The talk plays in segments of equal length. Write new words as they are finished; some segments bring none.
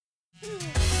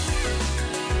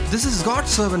This is God's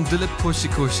servant Dilip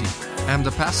Koshi. I am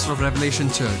the pastor of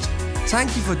Revelation Church.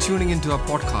 Thank you for tuning into our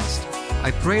podcast.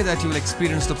 I pray that you will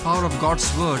experience the power of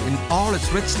God's word in all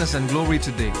its richness and glory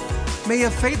today. May your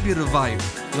faith be revived,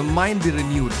 your mind be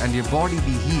renewed, and your body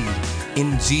be healed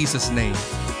in Jesus' name.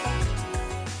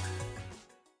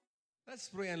 Let's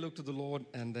pray and look to the Lord,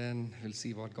 and then we'll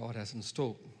see what God has in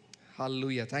store.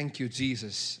 Hallelujah. Thank you,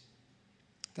 Jesus.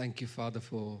 Thank you, Father,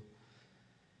 for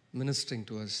ministering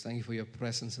to us. Thank you for your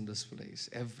presence in this place.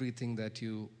 Everything that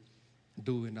you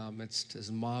do in our midst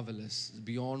is marvelous,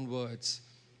 beyond words.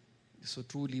 You're so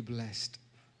truly blessed.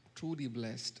 Truly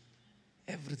blessed.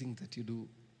 Everything that you do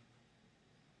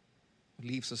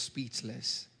leaves us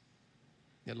speechless.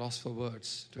 You're lost for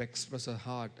words to express our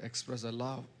heart, express our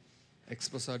love,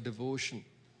 express our devotion,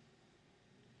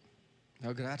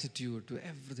 our gratitude to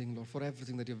everything, Lord, for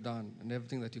everything that you've done and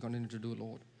everything that you continue to do,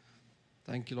 Lord.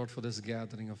 Thank you, Lord, for this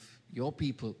gathering of your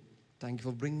people. Thank you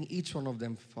for bringing each one of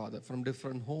them, Father, from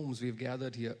different homes we've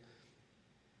gathered here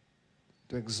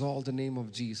to exalt the name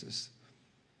of Jesus.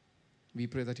 We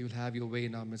pray that you'll have your way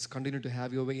in our midst. Continue to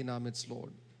have your way in our midst,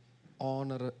 Lord.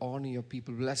 Honor your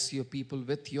people. Bless your people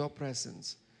with your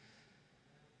presence.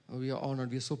 Oh, we are honored.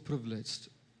 We are so privileged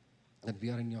that we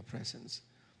are in your presence.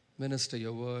 Minister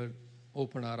your word.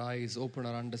 Open our eyes. Open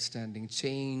our understanding.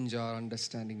 Change our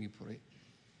understanding, we pray.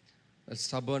 Let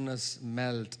stubbornness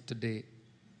melt today.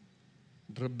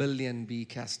 Rebellion be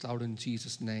cast out in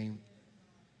Jesus' name.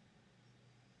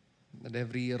 That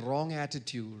every wrong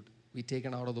attitude be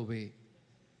taken out of the way.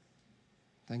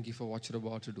 Thank you for what you're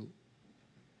about to do.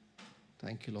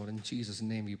 Thank you, Lord. In Jesus'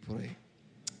 name we pray.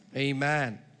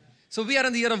 Amen. So we are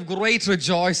in the year of great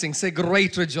rejoicing. Say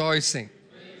great rejoicing.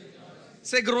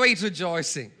 Say great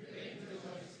rejoicing.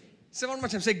 Say one more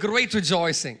time. Say great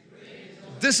rejoicing.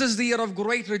 This is the year of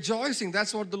great rejoicing.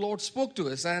 That's what the Lord spoke to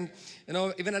us. And,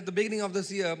 even at the beginning of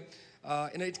this year,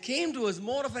 it came to us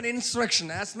more of an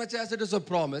instruction. As much as it is a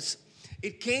promise,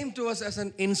 it came to us as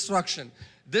an instruction.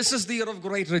 This is the year of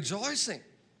great rejoicing.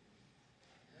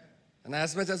 And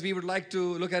as much as we would like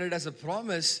to look at it as a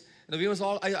promise, we must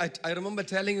all. I remember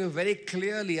telling you very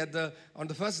clearly on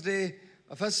the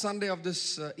first Sunday of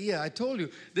this year, I told you,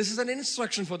 this is an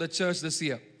instruction for the church this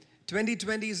year.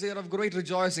 2020 is the year of great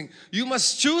rejoicing. You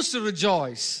must choose to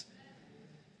rejoice.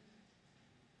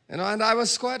 And I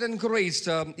was quite encouraged,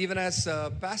 even as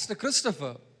Pastor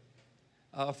Christopher,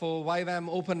 for YWAM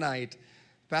Open Night,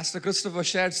 Pastor Christopher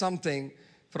shared something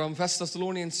from 1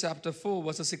 Thessalonians chapter 4,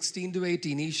 verses 16 to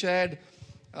 18. He shared,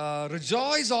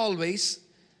 rejoice always,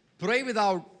 pray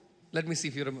without, let me see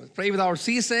if you remember, pray without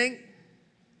ceasing,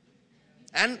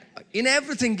 and in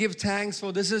everything give thanks,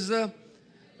 for this is the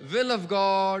will of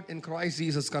God in Christ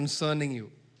Jesus concerning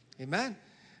you. Amen.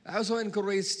 I was so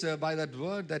encouraged by that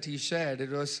word that he shared.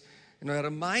 It was, a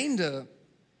reminder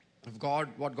of God,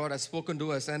 what God has spoken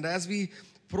to us. And as we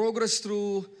progress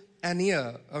through an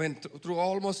year, through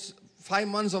almost 5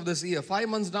 months of this year, 5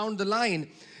 months down the line,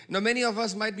 many of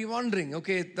us might be wondering,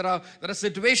 okay, there are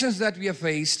situations that we have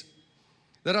faced,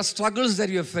 there are struggles that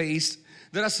we have faced,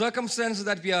 there are circumstances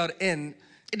that we are in.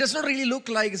 It does not really look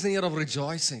like it's a year of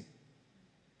rejoicing.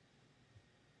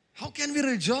 How can we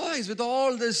rejoice with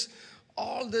all this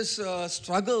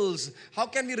struggles? How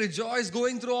can we rejoice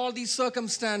going through all these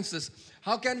circumstances?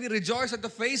 How can we rejoice at the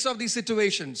face of these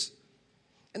situations?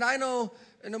 And I know,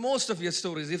 most of your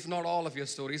stories, if not all of your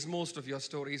stories, most of your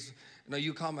stories,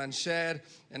 you come and share,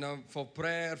 for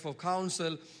prayer, for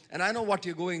counsel, and I know what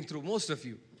you're going through, most of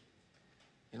you.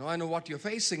 I know what you're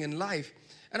facing in life,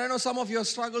 and I know some of your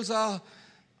struggles are,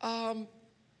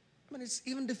 it's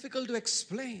even difficult to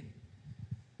explain.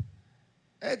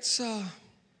 It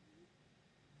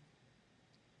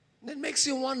makes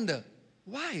you wonder,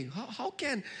 why? How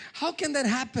can that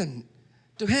happen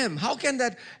to him? How can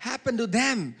that happen to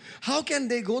them? How can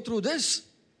they go through this?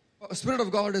 The Spirit of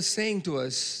God is saying to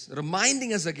us,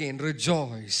 reminding us again,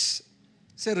 rejoice.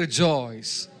 Say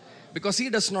rejoice. Because he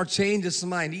does not change his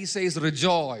mind. He says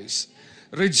rejoice.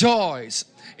 Rejoice.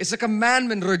 It's a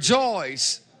commandment,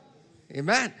 rejoice.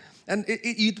 Amen. And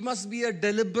it must be a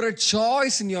deliberate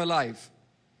choice in your life.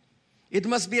 It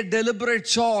must be a deliberate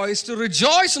choice to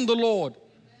rejoice in the Lord.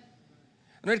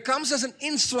 And it comes as an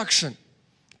instruction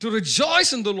to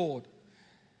rejoice in the Lord.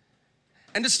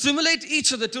 And to stimulate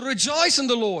each other to rejoice in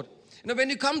the Lord. When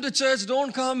you come to church,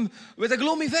 don't come with a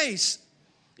gloomy face.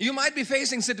 You might be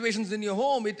facing situations in your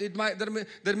home.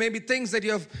 There may be things that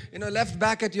you have left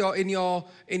back in your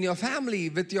family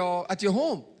at your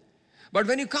home. But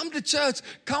when you come to church,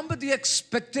 come with the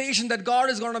expectation that God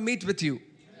is going to meet with you.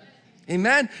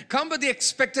 Amen. Come with the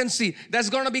expectancy that's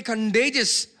going to be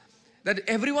contagious. That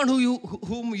everyone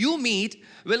whom you meet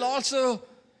will also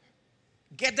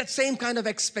Get that same kind of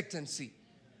expectancy.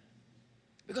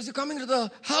 Because you're coming to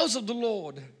the house of the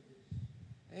Lord.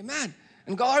 Amen.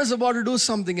 And God is about to do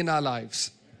something in our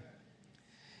lives.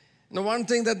 Now, one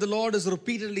thing that the Lord is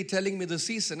repeatedly telling me this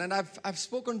season, and I've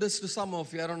spoken this to some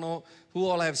of you. I don't know who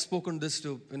all I have spoken this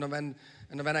to.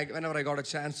 Whenever I got a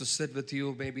chance to sit with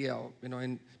you, maybe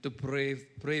to pray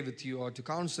with you or to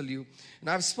counsel you, and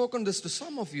I've spoken this to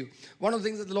some of you. One of the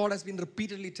things that the Lord has been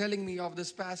repeatedly telling me of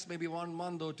this past maybe 1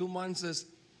 month or 2 months is,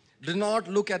 do not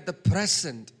look at the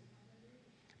present.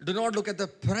 Do not look at the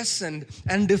present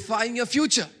and define your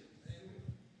future.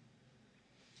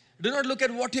 Do not look at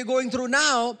what you're going through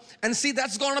now and see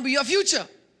that's going to be your future.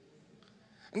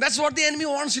 And that's what the enemy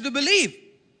wants you to believe.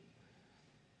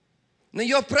 Now,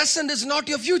 your present is not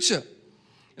your future.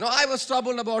 I was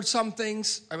troubled about some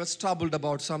things.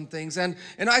 And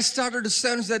I started to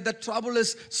sense that the trouble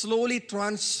is slowly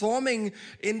transforming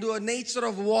into a nature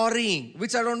of worrying,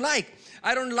 which I don't like.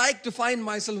 I don't like to find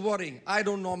myself worrying. I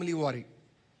don't normally worry.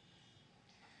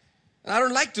 And I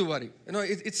don't like to worry.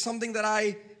 It's something that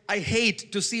I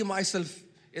hate to see myself,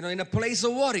 in a place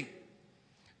of worry.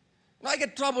 I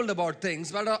get troubled about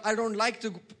things, but I don't like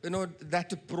to, that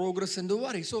to progress into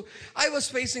worry. So I was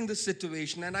facing this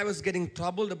situation and I was getting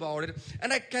troubled about it.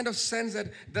 And I kind of sense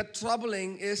that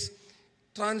troubling is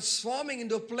transforming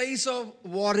into a place of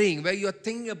worrying, where you're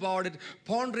thinking about it,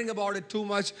 pondering about it too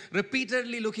much,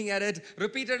 repeatedly looking at it,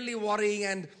 repeatedly worrying,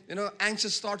 and,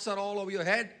 anxious thoughts are all over your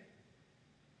head.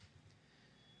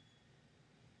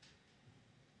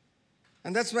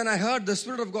 And that's when I heard the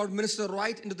Spirit of God minister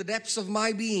right into the depths of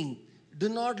my being. Do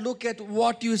not look at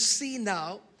what you see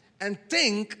now and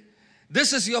think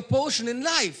this is your portion in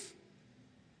life.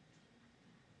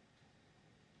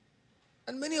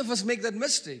 And many of us make that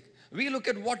mistake. We look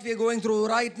at what we are going through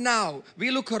right now.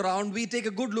 We look around, we take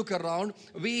a good look around,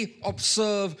 we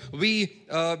observe, we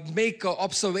make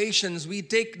observations, we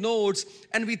take notes,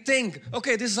 and we think,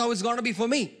 okay, this is how it's going to be for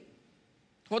me.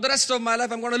 For the rest of my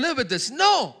life, I'm going to live with this.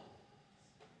 No!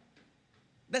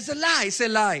 That's a lie. Say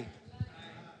lie.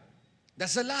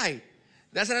 That's a lie.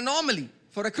 That's an anomaly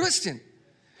for a Christian.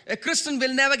 A Christian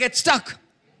will never get stuck.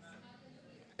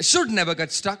 It should never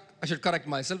get stuck. I should correct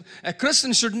myself. A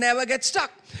Christian should never get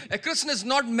stuck. A Christian is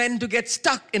not meant to get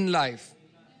stuck in life.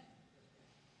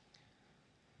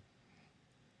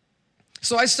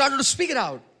 So I started to speak it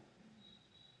out.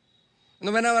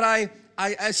 Whenever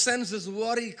I sense this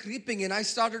worry creeping in, I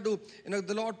started to,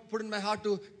 the Lord put in my heart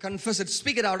to confess it,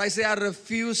 speak it out. I say, I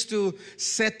refuse to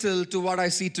settle to what I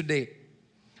see today.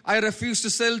 I refuse to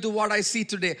settle to what I see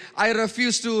today. I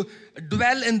refuse to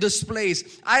dwell in this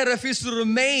place. I refuse to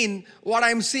remain what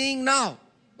I'm seeing now.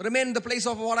 Remain in the place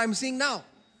of what I'm seeing now.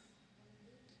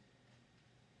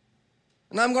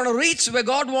 And I'm going to reach where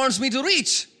God wants me to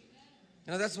reach.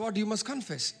 That's what you must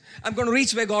confess. I'm going to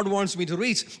reach where God wants me to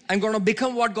reach. I'm going to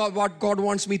become what God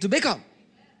wants me to become.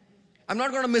 I'm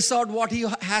not going to miss out what He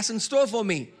has in store for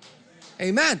me.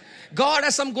 Amen. God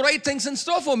has some great things in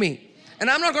store for me. And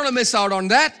I'm not going to miss out on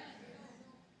that.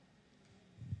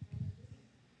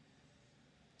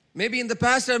 Maybe in the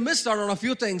past I missed out on a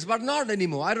few things, but not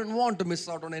anymore. I don't want to miss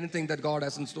out on anything that God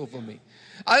has in store for me.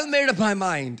 I've made up my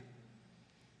mind.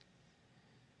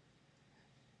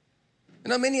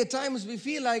 Many a times we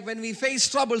feel like when we face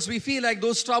troubles, we feel like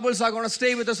those troubles are going to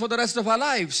stay with us for the rest of our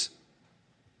lives.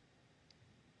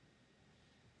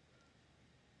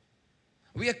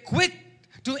 We are quick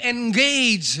to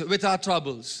engage with our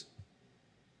troubles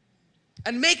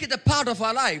and make it a part of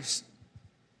our lives.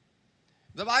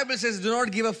 The Bible says, do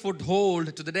not give a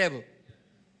foothold to the devil.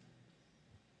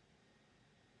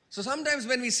 So sometimes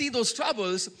when we see those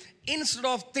troubles, instead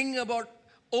of thinking about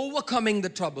overcoming the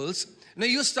troubles,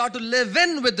 you start to live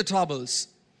in with the troubles.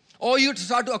 Or you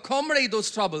start to accommodate those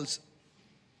troubles.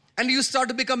 And you start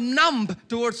to become numb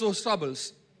towards those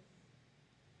troubles.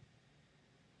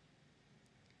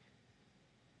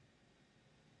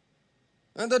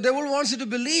 And the devil wants you to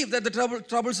believe that the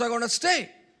troubles are going to stay.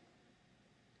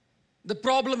 The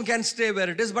problem can stay where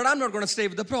it is, but I'm not going to stay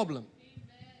with the problem.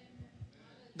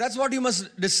 That's what you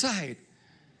must decide.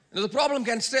 The problem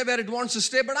can stay where it wants to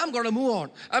stay, but I'm going to move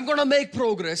on. I'm going to make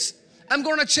progress. I'm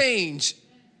going to change.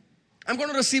 I'm going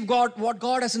to receive what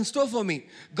God has in store for me.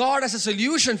 God has a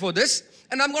solution for this,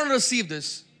 and I'm going to receive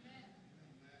this.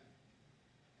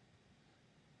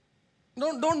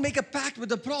 Don't make a pact with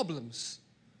the problems.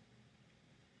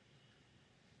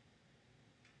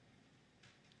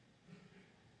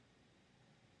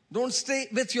 Don't stay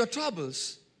with your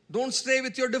troubles. Don't stay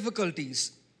with your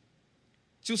difficulties.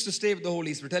 Choose to stay with the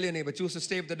Holy Spirit. Tell your neighbor, choose to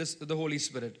stay with the Holy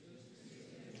Spirit.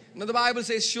 Now the Bible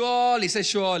says surely. Say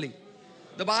surely.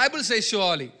 The Bible says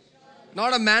surely.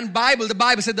 Not a man. Bible. The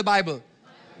Bible said the Bible.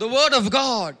 The word of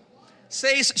God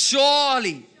says,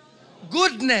 surely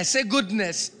goodness, say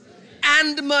goodness,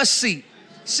 and mercy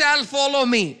shall follow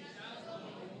me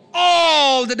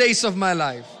all the days of my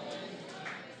life.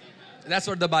 That's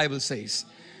what the Bible says.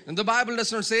 And the Bible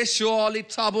does not say, surely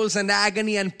troubles and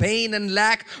agony and pain and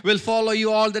lack will follow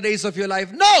you all the days of your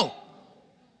life. No!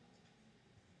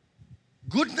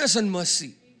 Goodness and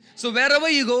mercy. So wherever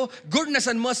you go, goodness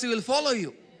and mercy will follow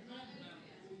you.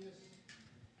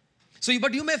 So,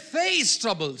 but you may face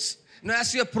troubles. Now,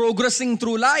 as you're progressing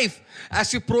through life,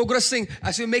 as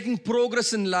you're making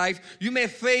progress in life, you may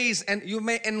face and you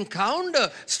may encounter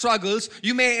struggles,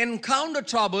 you may encounter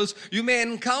troubles, you may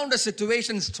encounter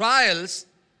situations, trials.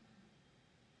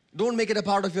 Don't make it a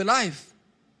part of your life.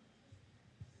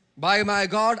 By my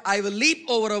God, I will leap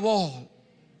over a wall.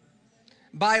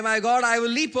 By my God, I will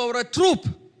leap over a troop.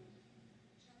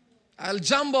 I'll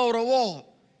jump over a wall.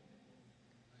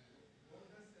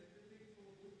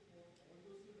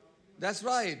 That's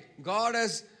right.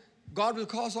 God will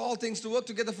cause all things to work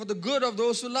together for the good of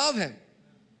those who love Him.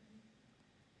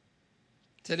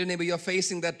 Tell your neighbor, you're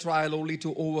facing that trial only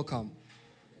to overcome.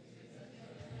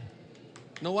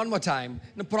 No, one more time.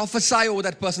 Now prophesy over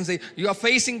that person. Say, you are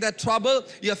facing that trouble,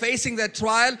 you are facing that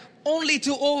trial only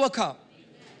to overcome.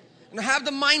 And have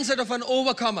the mindset of an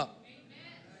overcomer.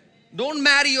 Don't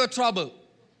marry your trouble.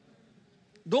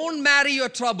 Don't marry your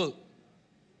trouble.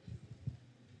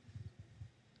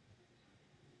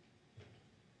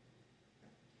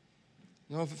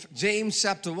 Now, James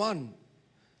chapter 1,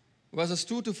 verses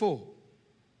 2 to 4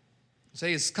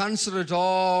 says, consider it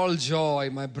all joy,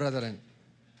 my brethren.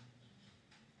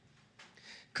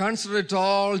 Consider it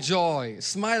all joy.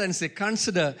 Smile and say,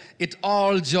 consider it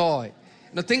all joy.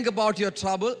 Now think about your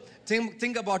trouble.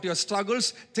 Think about your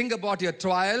struggles. Think about your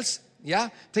trials. Yeah.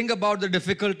 Think about the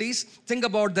difficulties. Think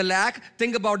about the lack.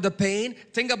 Think about the pain.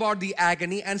 Think about the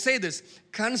agony. And say this,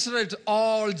 consider it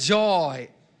all joy,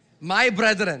 my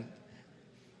brethren,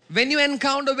 when you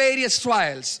encounter various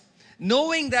trials,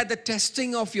 knowing that the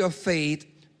testing of your faith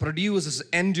produces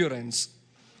endurance.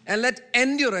 And let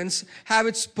endurance have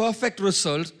its perfect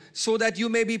result, so that you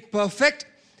may be perfect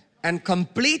and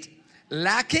complete,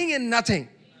 lacking in nothing.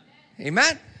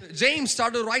 Amen. James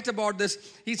started to write about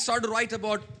this. He started to write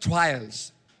about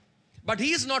trials. But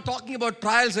he is not talking about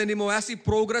trials anymore. As he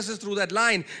progresses through that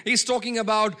line, he's talking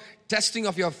about testing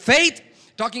of your faith,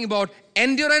 talking about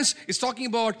endurance. He's talking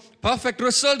about perfect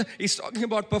result. He's talking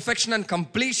about perfection and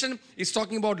completion. He's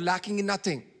talking about lacking in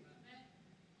nothing.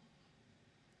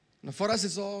 Now for us,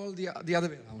 it's all the other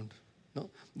way around. No,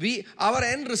 our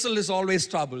end result is always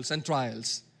troubles and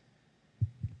trials.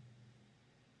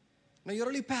 Now you're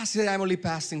only passing. I'm only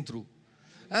passing through.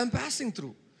 I'm passing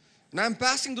through. Now I'm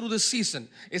passing through this season.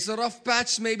 It's a rough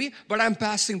patch maybe, but I'm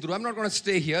passing through. I'm not going to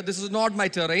stay here. This is not my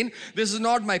terrain. This is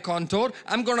not my contour.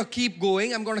 I'm going to keep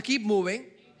going. I'm going to keep moving.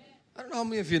 I don't know how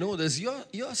many of you know this.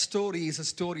 Your story is a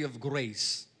story of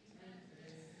grace.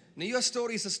 Now your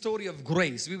story is a story of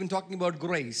grace. We've been talking about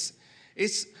grace.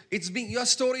 Your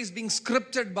story is being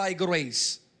scripted by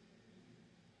grace.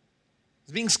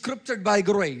 It's being scripted by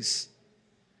grace.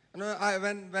 And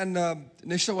when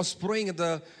Nisha was praying at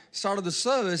the start of the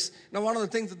service, now one of the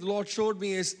things that the Lord showed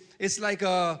me is it's like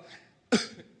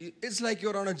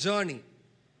you're on a journey.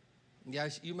 Yeah,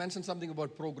 you mentioned something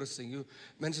about progressing. You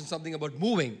mentioned something about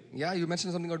moving. Yeah, you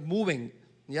mentioned something about moving.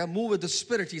 Yeah, move with the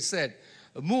Spirit, He said.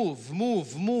 Move,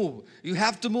 move, move. You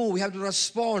have to move. You have to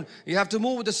respond. You have to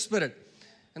move with the Spirit.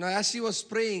 And as she was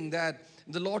praying that,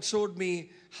 the Lord showed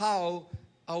me how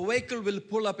a vehicle will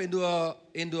pull up into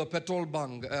a petrol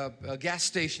bunk, a gas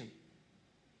station.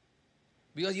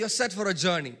 Because you're set for a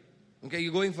journey. Okay,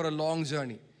 you're going for a long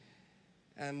journey.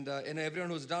 And everyone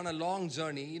who's done a long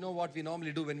journey, you know what we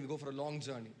normally do when we go for a long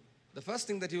journey. The first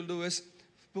thing that you'll do is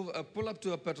pull up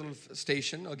to a petrol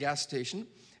station or gas station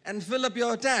and fill up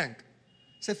your tank.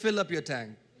 Say, fill up your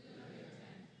tank.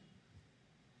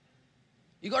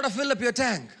 You got to fill up your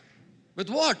tank.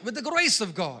 With what? With the grace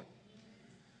of God.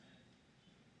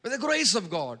 With the grace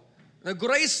of God. The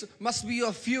grace must be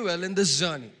your fuel in this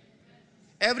journey.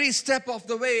 Every step of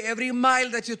the way, every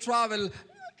mile that you travel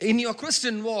in your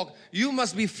Christian walk, you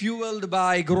must be fueled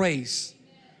by grace.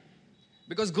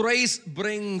 Because grace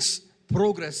brings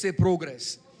progress. Say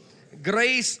progress.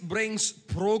 Grace brings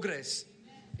progress.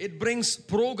 It brings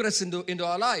progress into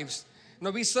our lives.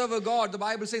 Now we serve a God, the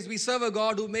Bible says we serve a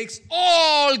God who makes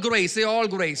all grace, say all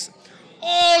grace.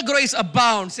 All grace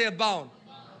abound, say abound.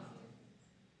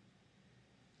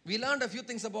 We learned a few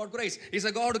things about grace. He's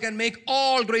a God who can make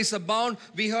all grace abound.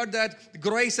 We heard that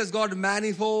grace has got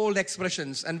manifold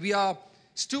expressions, and we are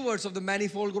stewards of the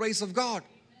manifold grace of God.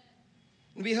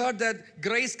 We heard that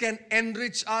grace can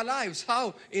enrich our lives.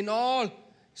 How? In all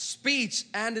speech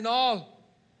and in all.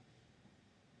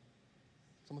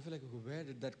 Some of you are like, where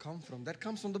did that come from? That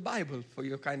comes from the Bible, for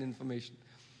your kind information.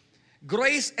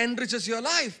 Grace enriches your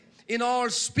life in all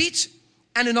speech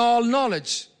and in all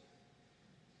knowledge.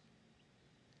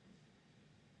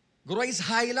 Grace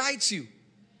highlights you.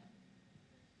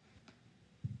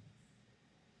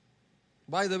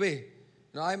 By the way,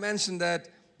 I mentioned that,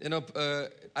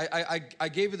 I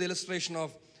gave you the illustration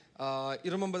of,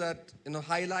 you remember that,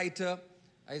 highlighter.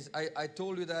 I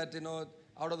told you that,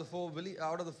 out of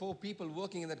the four people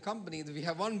working in that company, we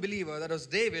have one believer, that was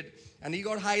David, and he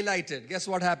got highlighted. Guess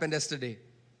what happened yesterday?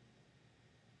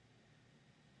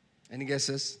 Any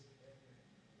guesses?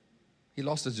 He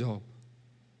lost his job.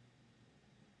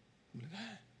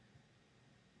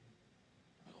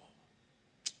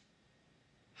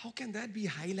 How can that be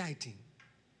highlighting?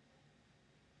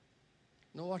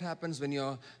 Know what happens when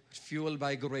you're fueled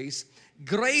by grace?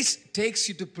 Grace takes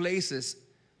you to places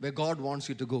where God wants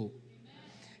you to go. Amen.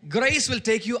 Grace will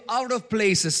take you out of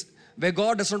places where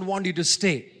God doesn't want you to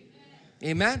stay. Amen.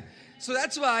 Amen? So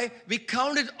that's why we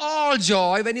count it all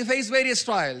joy when you face various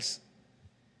trials.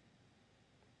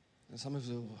 And some of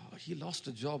you say, he lost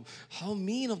a job. How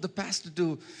mean of the pastor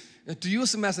to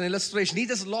use him as an illustration. He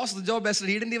just lost the job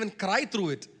yesterday. He didn't even cry through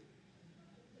it.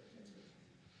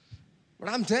 But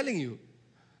I'm telling you,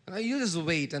 you just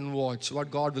wait and watch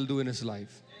what God will do in his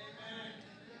life.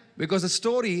 Because his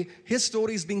story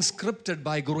is being scripted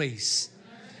by grace.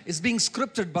 It's being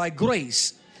scripted by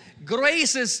grace.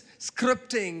 Grace is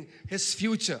scripting his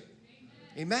future.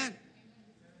 Amen.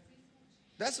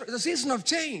 That's the season of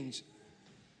change.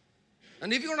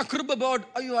 And if you're going to crib about,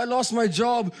 I lost my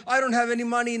job, I don't have any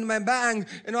money in my bank,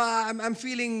 I'm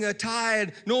feeling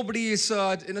tired, nobody is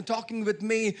talking with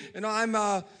me,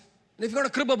 if you're going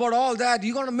to crib about all that,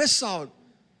 you're going to miss out.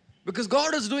 Because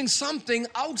God is doing something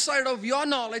outside of your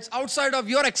knowledge, outside of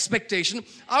your expectation,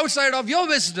 outside of your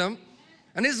wisdom,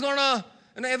 and He's going to,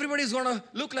 everybody's going to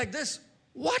look like this.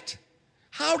 What?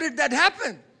 How did that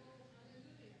happen?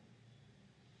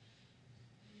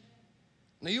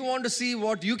 Now you want to see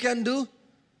what you can do?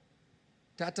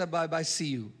 Tata, bye-bye, see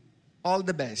you. All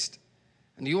the best.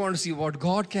 And you want to see what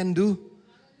God can do?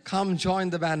 Come join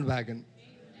the bandwagon.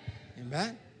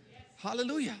 Amen?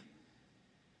 Hallelujah.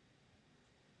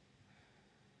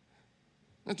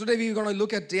 And today we're going to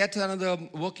look at yet another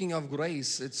working of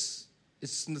grace.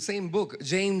 It's in the same book,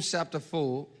 James chapter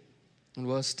 4 and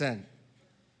verse 10.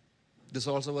 This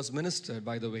also was ministered,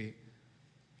 by the way,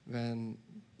 when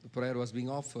the prayer was being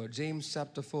offered. James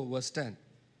chapter 4 verse 10.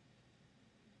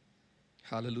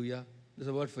 Hallelujah. There's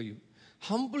a word for you.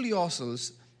 Humble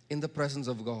yourselves in the presence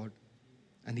of God,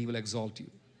 and He will exalt you.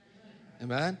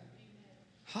 Amen.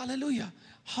 Hallelujah.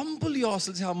 Humble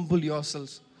yourselves. Humble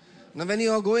yourselves. Now when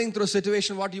you are going through a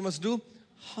situation, what you must do?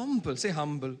 Humble. Say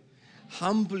humble.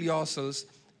 Humble yourselves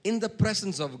in the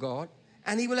presence of God,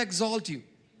 and He will exalt you.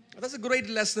 That's a great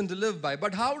lesson to live by.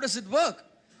 But how does it work?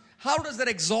 How does that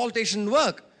exaltation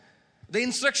work? The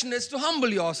instruction is to humble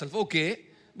yourself. Okay.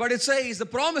 But it says, the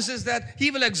promise is that He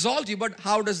will exalt you. But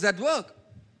how does that work?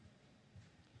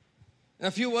 In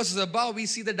a few verses above, we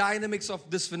see the dynamics of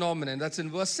this phenomenon. That's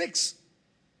in verse 6.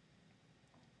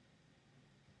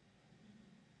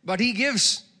 But He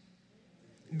gives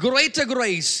greater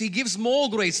grace. He gives more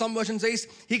grace. Some version says,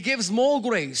 He gives more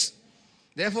grace.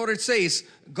 Therefore it says,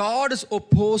 God is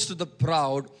opposed to the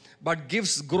proud, but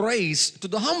gives grace to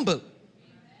the humble.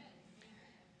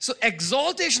 So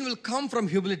exaltation will come from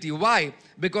humility. Why?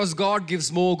 Because God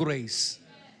gives more grace.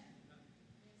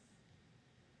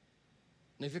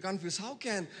 Now if you're confused, how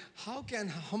can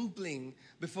humbling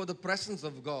before the presence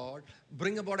of God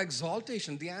bring about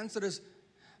exaltation? The answer is,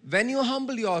 when you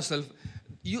humble yourself,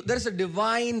 there is a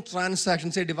divine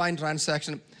transaction. Say divine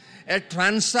transaction. A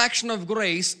transaction of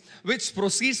grace which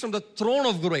proceeds from the throne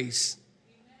of grace.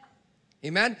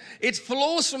 Amen. It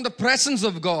flows from the presence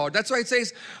of God. That's why it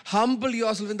says, humble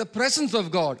yourself in the presence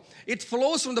of God. It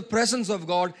flows from the presence of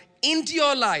God into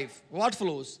your life. What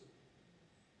flows?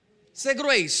 Say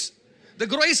grace. The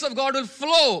grace of God will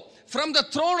flow from the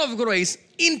throne of grace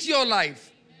into your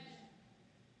life.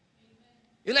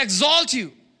 It'll exalt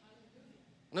you.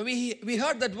 Now we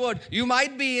heard that word. You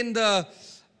might be in the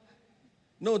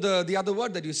other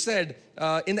word that you said,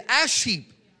 in the ash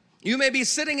heap. You may be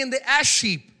sitting in the ash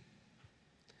heap.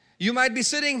 You might be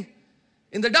sitting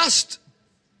in the dust.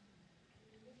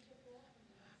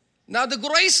 Now the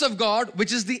grace of God,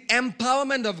 which is the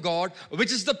empowerment of God,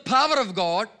 which is the power of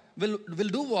God, will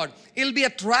do what? It'll be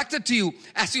attracted to you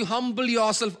as you humble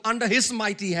yourself under His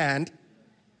mighty hand,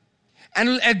 and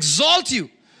will exalt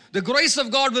you. The grace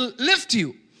of God will lift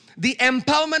you. The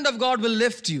empowerment of God will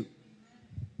lift you.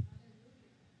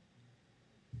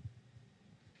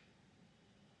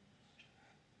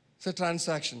 It's a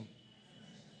transaction.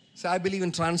 So I believe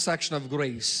in transaction of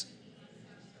grace.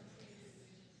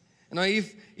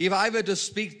 If I were to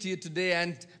speak to you today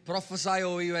and prophesy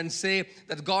over you and say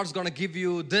that God's going to give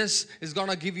you this, He's going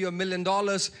to give you $1 million,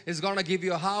 He's going to give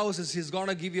you a house, He's going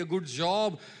to give you a good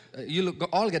job, you'll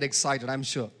all get excited, I'm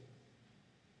sure.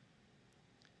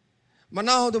 But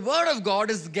now the Word of God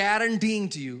is guaranteeing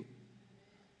to you.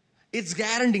 It's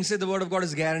guaranteeing. Say the Word of God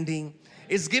is guaranteeing.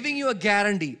 It's giving you a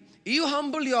guarantee. You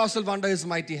humble yourself under His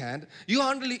mighty hand. You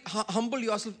humble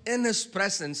yourself in His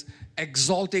presence.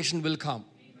 Exaltation will come.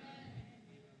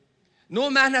 No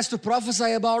man has to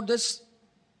prophesy about this.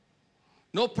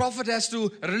 No prophet has to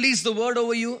release the word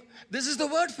over you. This is the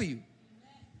word for you.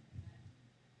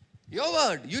 Your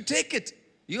word. You take it.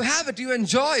 You have it. You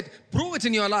enjoy it. Prove it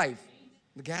in your life.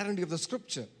 The guarantee of the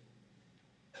scripture.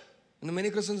 And many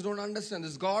Christians don't understand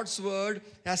this. God's word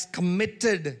has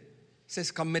committed. It says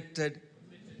committed.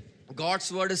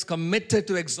 God's word is committed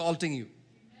to exalting you.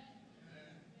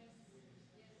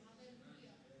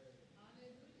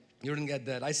 You didn't get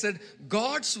that. I said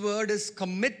God's word is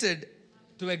committed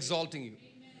to exalting you.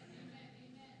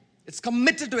 It's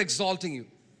committed to exalting you.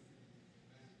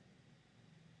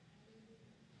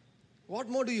 What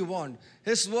more do you want?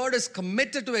 His word is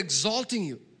committed to exalting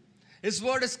you. His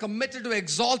word is committed to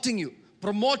exalting you,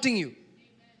 promoting you.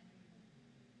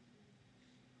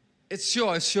 It's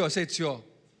sure, it's sure. Say it's sure.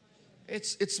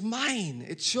 It's mine.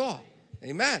 It's sure.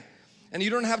 Amen. And you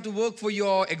don't have to work for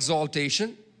your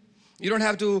exaltation. You don't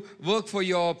have to work for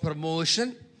your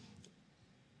promotion.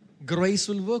 Grace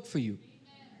will work for you.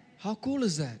 How cool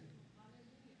is that?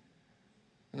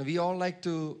 And we all like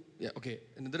to,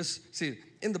 And there is, see,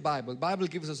 in the Bible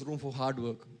gives us room for hard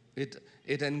work.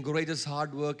 It encourages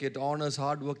hard work. It honors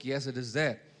hard work. Yes, it is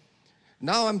there.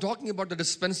 Now I'm talking about the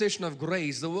dispensation of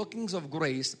grace, the workings of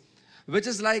grace, which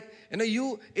is like,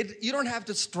 you don't have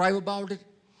to strive about it.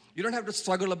 You don't have to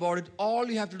struggle about it. All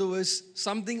you have to do is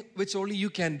something which only you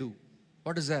can do.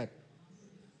 What is that?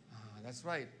 That's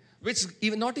right. Which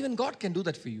not even God can do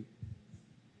that for you.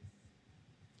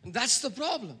 And that's the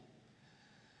problem.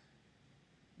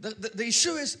 The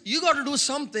issue is you got to do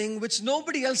something which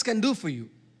nobody else can do for you.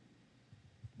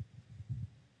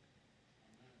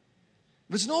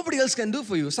 Which nobody else can do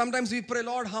for you. Sometimes we pray,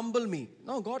 Lord, humble me.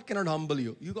 No, God cannot humble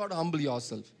you. You got to humble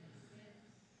yourself.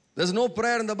 There's no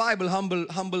prayer in the Bible,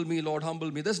 humble me, Lord, humble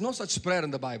me. There's no such prayer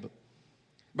in the Bible.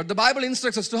 But the Bible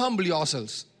instructs us to humble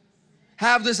yourselves.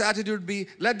 Let this attitude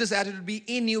be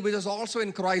in you, which is also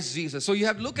in Christ Jesus. So you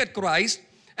have to look at Christ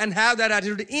and have that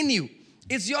attitude in you.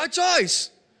 It's your choice.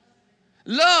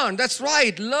 Learn, that's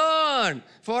right, learn.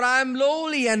 For I am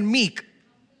lowly and meek.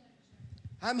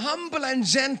 I'm humble and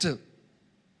gentle.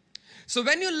 So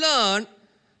when you learn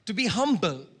to be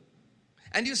humble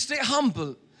and you stay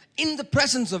humble in the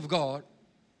presence of God,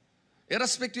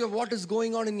 irrespective of what is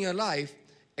going on in your life,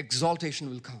 exaltation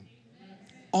will come.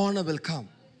 Honor will come.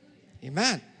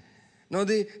 Amen. Now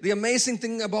the amazing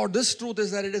thing about this truth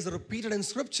is that it is repeated in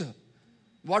scripture.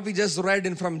 What we just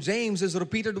read from James is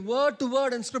repeated word to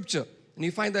word in scripture. And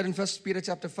you find that in 1 Peter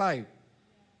chapter 5.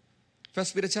 1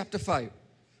 Peter chapter 5.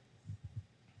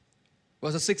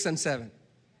 Verses 6 and 7.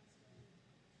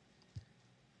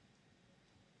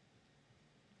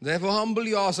 Therefore humble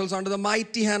yourselves under the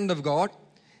mighty hand of God,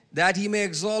 that He may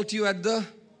exalt you at the...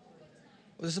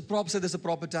 There's a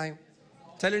proper time.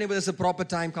 Tell anybody there's a proper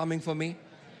time coming for me.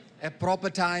 A proper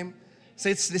time.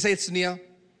 Say it's near.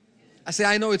 I say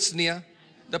I know it's near.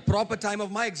 The proper time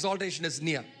of my exaltation is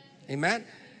near. Amen.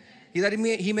 That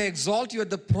he may exalt you at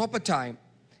the proper time,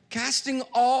 casting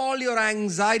all your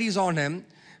anxieties on Him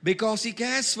because He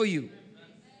cares for you.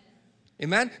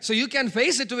 Amen. So you can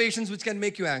face situations which can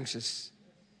make you anxious.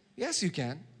 Yes, you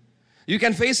can. You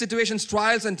can face situations,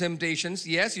 trials and temptations.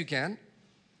 Yes, you can.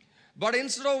 But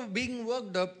instead of being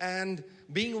worked up and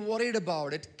being worried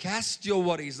about it, cast your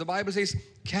worries. The Bible says,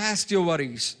 cast your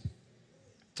worries.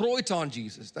 Throw it on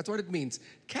Jesus. That's what it means.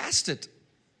 Cast it.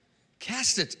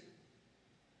 Cast it.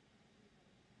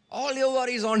 All your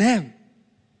worries on Him.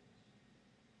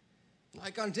 I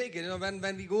can't take it.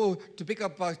 When we go to pick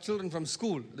up our children from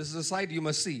school, this is a sight you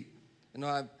must see.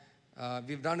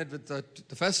 We've done it with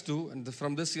the first two, and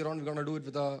from this year on, we're going to do it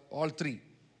with all three.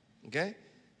 Okay?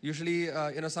 Usually,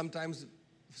 sometimes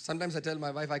I tell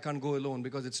my wife I can't go alone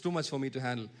because it's too much for me to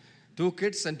handle. 2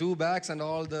 kids and 2 bags and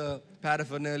all the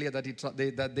paraphernalia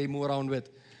that they move around with.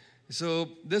 So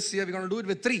this year we're going to do it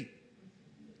with 3.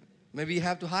 Maybe you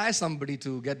have to hire somebody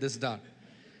to get this done.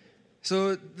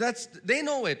 So they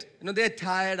know it. They're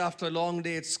tired after a long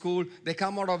day at school. They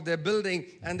come out of their building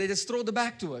and they just throw the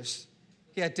bag to us.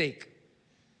 Here, take.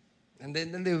 And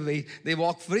then they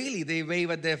walk freely. They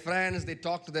wave at their friends. They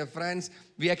talk to their friends.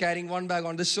 We are carrying one bag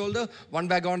on this shoulder, one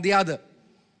bag on the other.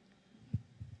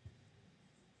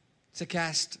 So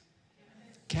cast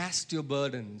your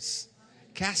burdens.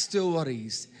 Cast your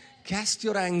worries. Cast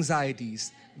your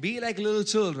anxieties. Be like little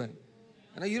children.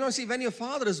 You don't see when your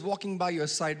father is walking by your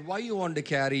side, why you want to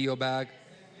carry your bag?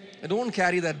 Don't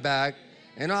carry that bag.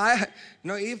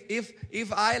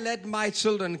 If I let my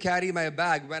children carry my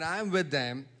bag when I'm with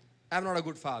them, I'm not a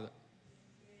good father.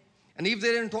 And if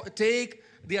they didn't take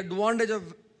the advantage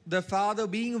of the father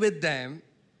being with them,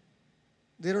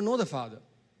 they don't know the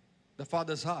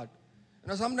father's heart.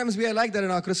 Sometimes we are like that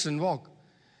in our Christian walk.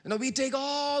 We take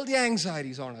all the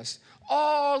anxieties on us,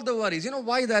 all the worries. You know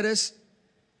why that is?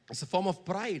 It's a form of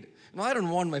pride. I don't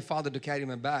want my father to carry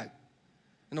my bag.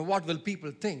 What will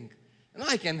people think?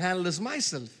 I can handle this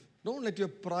myself. Don't let your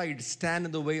pride stand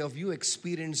in the way of you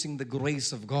experiencing the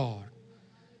grace of God.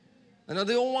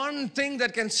 The one thing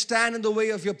that can stand in the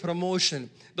way of your promotion,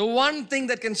 the one thing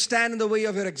that can stand in the way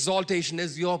of your exaltation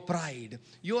is your pride,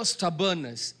 your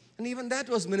stubbornness. And even that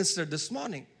was ministered this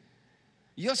morning.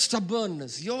 Your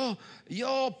stubbornness,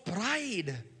 your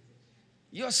pride,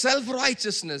 your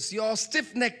self-righteousness, your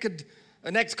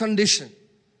stiff-necked condition.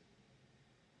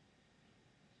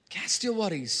 Cast your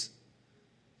worries.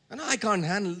 I can't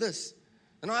handle this.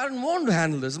 I don't want to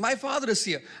handle this. My father is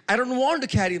here. I don't want to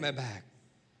carry my bag.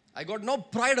 I got no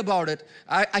pride about it.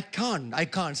 I can't.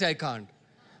 Say I can't.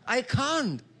 I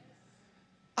can't.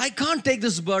 I can't take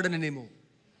this burden anymore.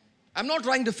 I'm not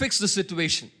trying to fix the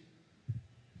situation.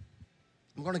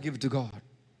 I'm going to give it to God.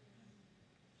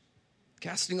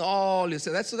 Casting all your...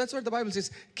 That's what the Bible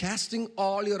says. Casting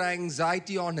all your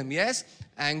anxiety on Him. Yes,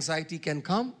 anxiety can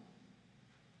come.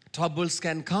 Troubles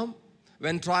can come.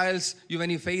 When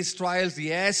you face trials,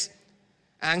 yes,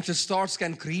 anxious thoughts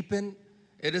can creep in.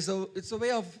 It's a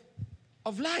way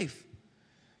of life.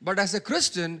 But as a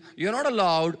Christian, you're not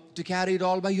allowed to carry it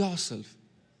all by yourself.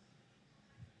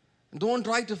 Don't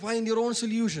try to find your own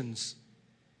solutions.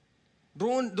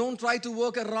 Don't try to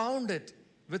work around it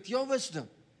with your wisdom.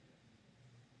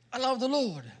 Allow the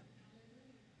Lord.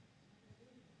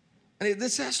 And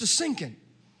this has to sink in.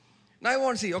 Now I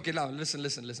want to see, okay, now listen.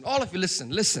 All of you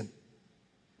listen.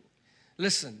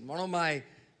 Listen,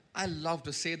 I love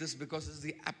to say this because it's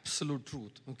the absolute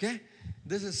truth, okay?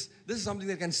 This is something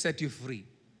that can set you free.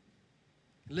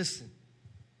 Listen.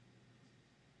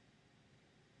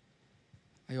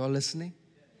 Are you all listening?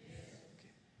 Okay.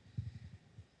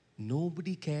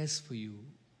 Nobody cares for you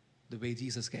the way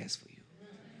Jesus cares for you.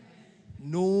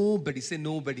 Nobody. Say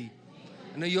nobody.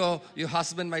 Your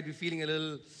husband might be feeling a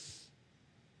little,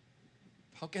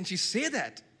 how can she say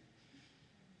that?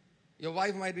 Your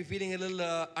wife might be feeling a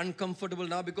little uncomfortable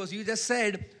now because you just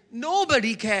said,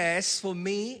 nobody cares for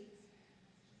me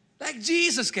like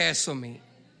Jesus cares for me.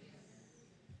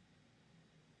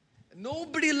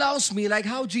 Nobody loves me like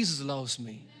how Jesus loves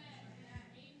me.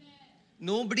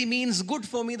 Nobody means good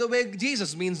for me the way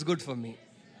Jesus means good for me.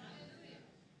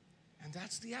 And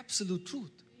that's the absolute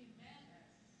truth.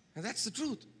 And that's the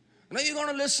truth. Now you're going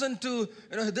to listen to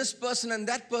this person and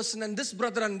this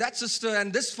brother and that sister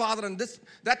and this father and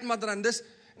that mother and this.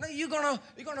 You're going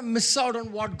to miss out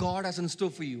on what God has in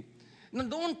store for you.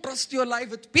 Don't trust your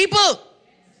life with people.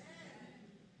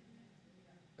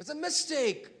 It's a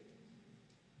mistake.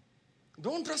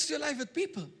 Don't trust your life with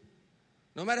people.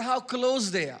 No matter how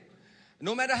close they are.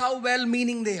 No matter how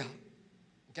well-meaning they are.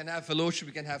 You can have fellowship,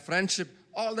 you can have friendship.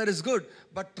 All that is good.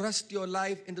 But trust your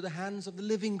life into the hands of the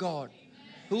living God.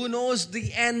 Who knows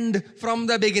the end from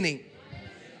the beginning.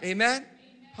 Amen?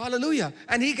 Hallelujah.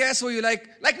 And He cares for you like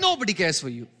nobody cares for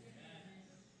you.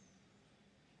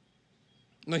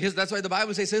 That's why the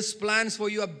Bible says His plans for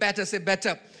you are better. Say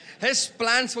better. His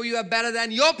plans for you are better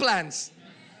than your plans.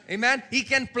 Amen. He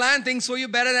can plan things for you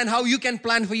better than how you can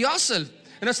plan for yourself.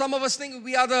 Some of us think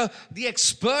we are the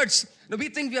experts. We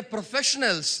think we are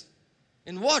professionals.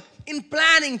 In what? In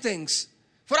planning things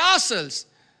for ourselves.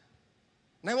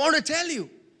 And I want to tell you,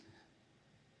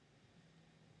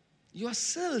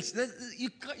 yourselves, you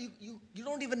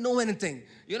don't even know anything.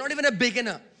 You're not even a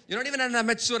beginner. You're not even an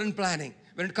amateur in planning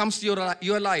when it comes to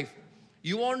your life.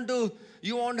 You want to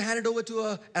hand it over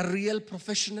to a real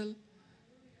professional.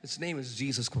 His name is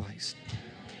Jesus Christ.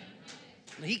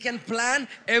 He can plan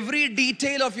every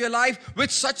detail of your life with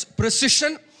such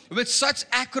precision, with such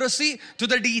accuracy to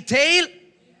the detail.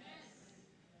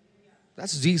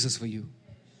 That's Jesus for you.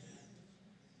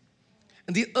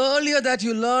 And the earlier that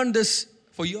you learn this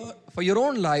for your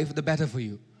own life, the better for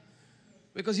you.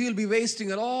 Because you'll be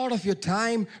wasting a lot of your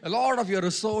time, a lot of your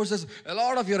resources, a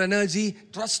lot of your energy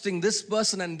trusting this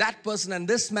person and that person and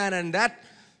this man and that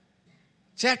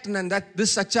Chetan and that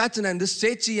this Achachan and this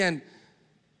Chechi, and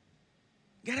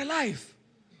get a life.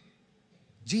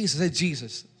 Jesus, say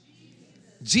Jesus.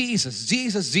 Jesus,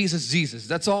 Jesus, Jesus, Jesus.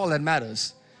 That's all that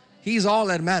matters. He's all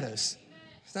that matters.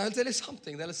 Now I'll tell you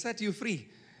something that'll set you free.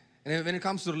 And when it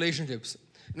comes to relationships.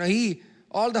 Now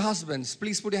all the husbands,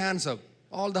 please put your hands up.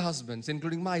 All the husbands,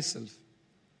 including myself.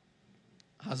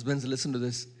 Husbands, listen to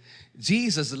this.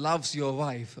 Jesus loves your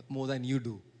wife more than you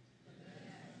do.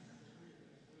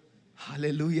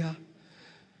 Hallelujah.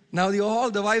 Now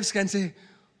all the wives can say,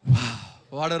 wow,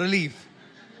 what a relief.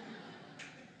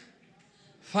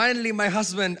 Finally, my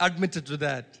husband admitted to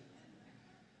that.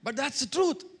 But that's the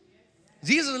truth.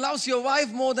 Jesus loves your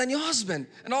wife more than your husband.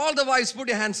 And all the wives, put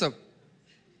your hands up.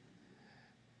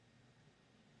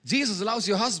 Jesus loves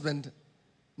your husband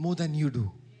more than you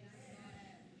do.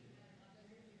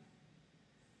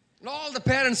 And all the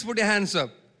parents, put your hands up.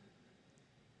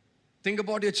 Think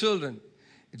about your children.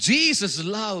 Jesus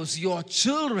loves your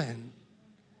children.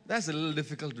 That's a little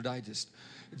difficult to digest.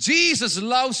 Jesus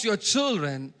loves your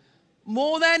children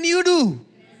more than you do.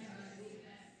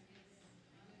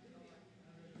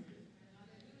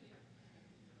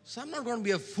 So I'm not going to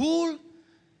be a fool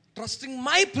trusting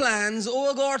my plans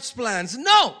over God's plans.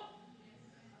 No.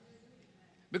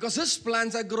 Because His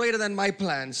plans are greater than my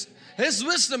plans. His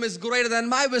wisdom is greater than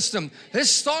my wisdom.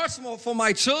 His thoughts for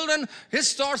my children,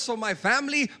 His thoughts for my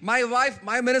family, my wife,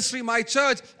 my ministry, my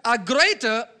church are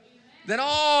greater than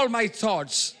all my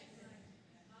thoughts.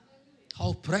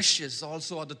 How precious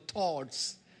also are the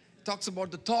thoughts. It talks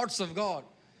about the thoughts of God.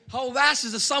 How vast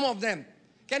is the sum of them.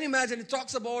 Can you imagine? It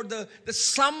talks about the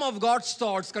sum of God's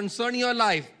thoughts concerning your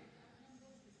life.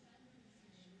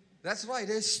 That's right.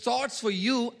 His thoughts for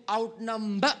you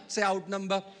outnumber, say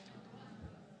outnumber,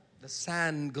 the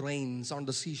sand grains on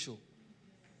the seashore.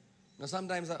 Now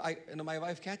sometimes my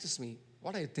wife catches me.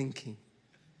 What are you thinking?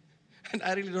 And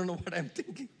I really don't know what I'm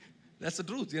thinking. That's the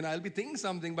truth. I'll be thinking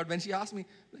something, but when she asks me,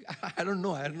 I don't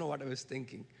know. I don't know what I was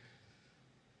thinking.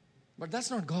 But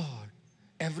that's not God.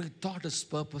 Every thought is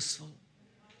purposeful.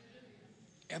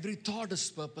 Every thought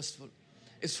is purposeful.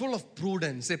 It's full of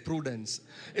prudence. Say prudence.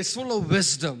 It's full of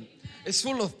wisdom. It's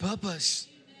full of purpose.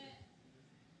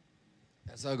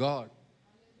 That's our God.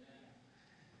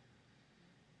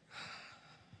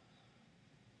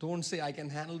 Don't say, I can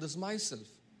handle this myself.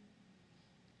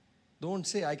 Don't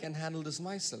say, I can handle this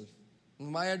myself.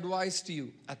 My advice to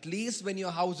you, at least when your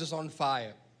house is on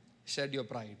fire, shed your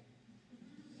pride.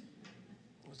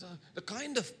 The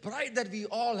kind of pride that we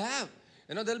all have.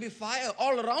 There'll be fire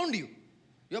all around you.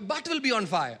 Your butt will be on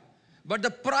fire. But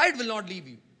the pride will not leave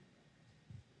you.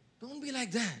 Don't be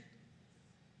like that.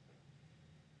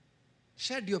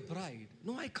 Shed your pride.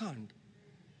 No, I can't.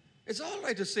 It's all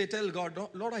right to say, tell God,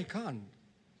 Lord, I can't.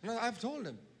 I've told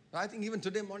Him. I think even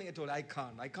today morning I told Him,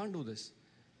 I can't do this.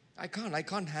 I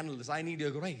can't handle this. I need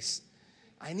your grace.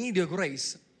 I need your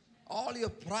grace. All your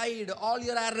pride, all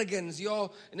your arrogance, you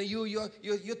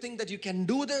think that you can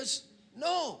do this.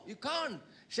 No, you can't.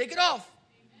 Shake it off.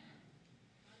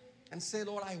 And say,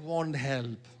 Lord, I want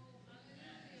help.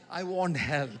 I want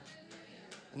help.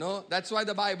 That's why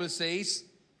the Bible says,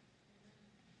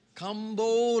 come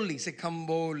boldly, say come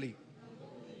boldly,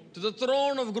 to the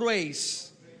throne of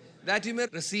grace, that you may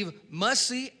receive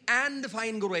mercy and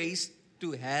find grace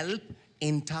to help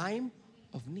in time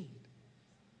of need.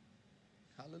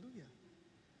 Hallelujah.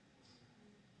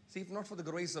 See, if not for the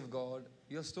grace of God,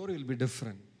 your story will be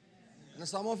different. And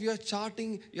some of you are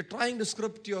you're trying to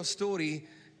script your story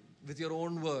with your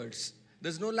own words.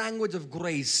 There's no language of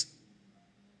grace.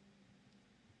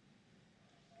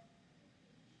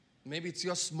 Maybe it's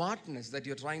your smartness that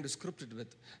you're trying to script it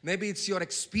with. Maybe it's your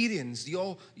experience,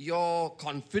 your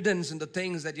confidence in the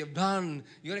things that you've done,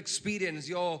 your experience,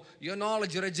 your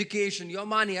knowledge, your education, your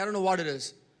money. I don't know what it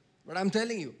is. But I'm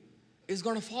telling you, it's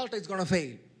going to falter, it's going to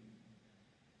fail.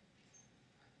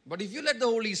 But if you let the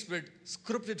Holy Spirit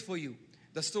script it for you,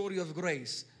 the story of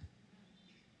grace,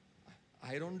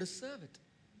 I don't deserve it,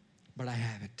 but I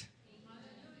have it.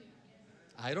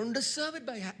 I don't deserve it,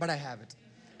 but I have it.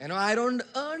 I don't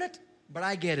earn it, but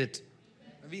I get it.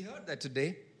 We heard that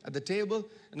today at the table.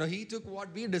 He took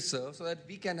what we deserve so that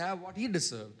we can have what He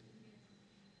deserved.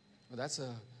 Well, that's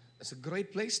a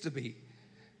great place to be.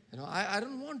 I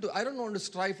don't want to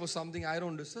strive for something I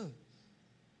don't deserve.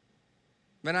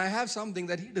 When I have something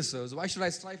that He deserves, why should I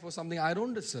strive for something I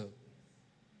don't deserve?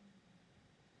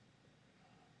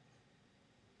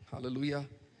 Hallelujah.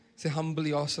 Say, humble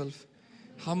yourself.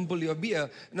 Humble your be a,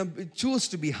 choose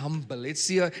to be humble. It's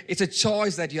a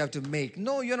choice that you have to make.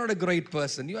 No, you're not a great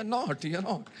person. You're not.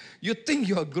 You think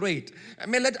you're great. I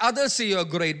mean, let others say you're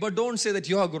great, but don't say that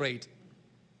you're great.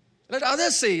 Let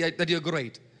others say that you're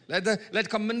great. Let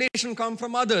commendation come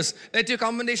from others. Let your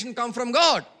commendation come from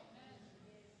God.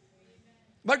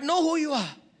 But know who you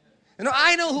are.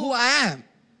 I know who I am.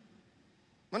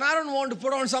 And I don't want to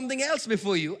put on something else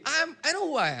before you. I know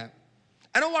who I am.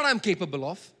 I know what I'm capable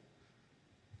of.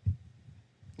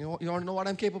 You want to know what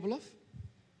I'm capable of?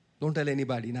 Don't tell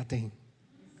anybody, nothing.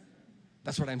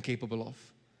 That's what I'm capable of.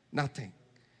 Nothing.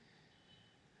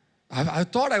 I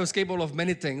thought I was capable of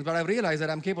many things, but I realized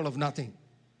that I'm capable of nothing.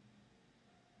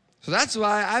 So that's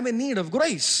why I'm in need of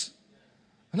grace.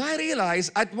 And I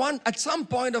realized at some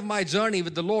point of my journey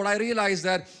with the Lord, I realized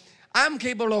that I'm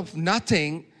capable of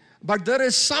nothing, but there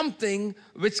is something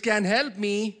which can help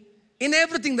me in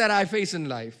everything that I face in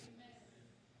life.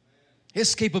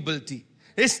 His capability,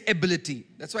 His ability.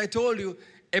 That's why I told you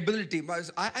ability.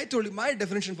 I told you my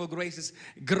definition for grace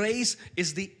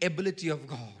is the ability of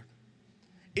God.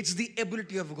 It's the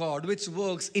ability of God which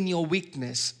works in your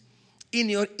weakness, in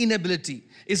your inability.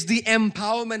 It's the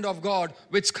empowerment of God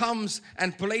which comes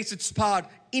and plays its part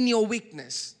in your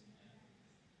weakness.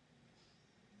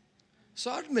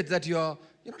 So admit that you're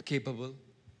not capable.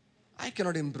 I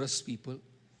cannot impress people.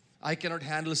 I cannot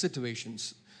handle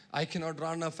situations. I cannot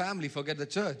run a family, forget the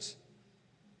church.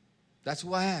 That's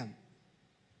who I am.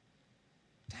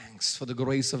 Thanks for the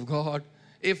grace of God.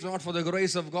 If not for the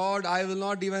grace of God, I will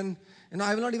not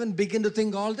even begin to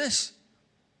think all this.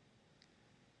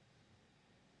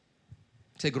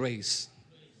 Say grace.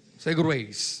 Say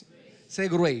grace. Say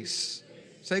grace.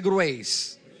 Say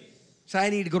grace. Say I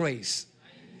need grace.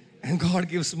 And God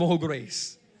gives more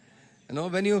grace.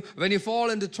 When you fall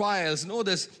into trials, know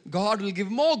this, God will give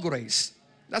more grace.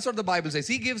 That's what the Bible says.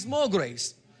 He gives more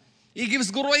grace. He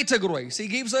gives greater grace. He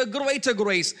gives a greater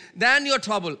grace than your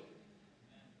trouble.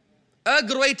 A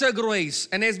greater grace.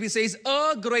 NSB says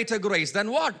a greater grace.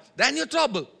 Than what? Than your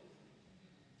trouble.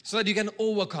 So that you can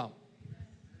overcome.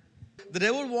 The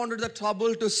devil wanted the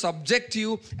trouble to subject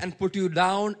you and put you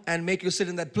down and make you sit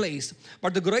in that place.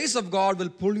 But the grace of God will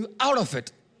pull you out of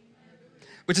it,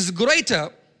 which is greater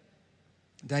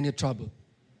than your trouble.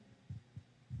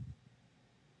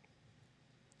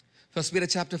 1 Peter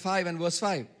chapter 5 and verse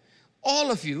 5.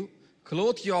 All of you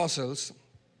clothe yourselves,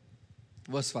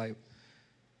 verse 5.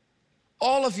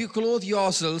 All of you clothe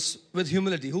yourselves with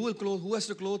humility. Who has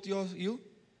to clothe you?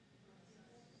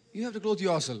 You have to clothe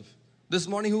yourself. This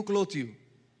morning, who clothed you?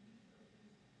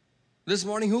 This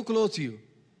morning, who clothed you?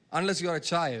 Unless you are a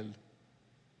child.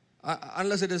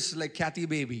 Unless it is like Kathy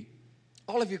baby.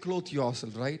 All of you clothe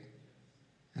yourself, right?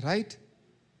 Right?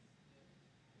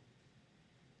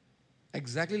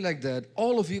 Exactly like that.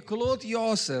 All of you clothe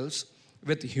yourselves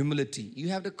with humility. You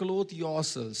have to clothe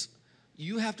yourselves.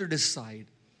 You have to decide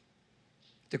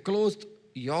to clothe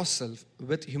yourself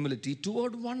with humility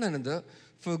toward one another.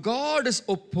 For God is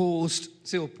opposed.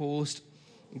 Say opposed.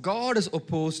 God is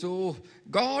opposed.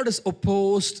 God is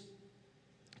opposed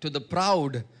to the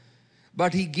proud,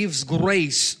 but He gives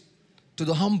grace to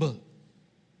the humble.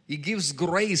 He gives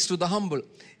grace to the humble.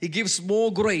 He gives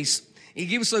more grace. He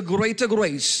gives a greater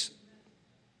grace.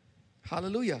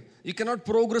 Hallelujah. You cannot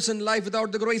progress in life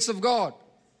without the grace of God.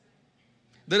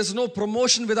 There is no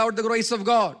promotion without the grace of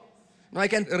God. Now I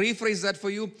can rephrase that for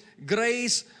you.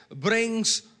 Grace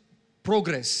brings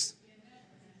progress.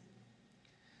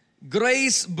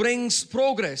 Grace brings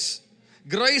progress.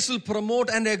 Grace will promote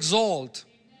and exalt.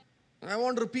 And I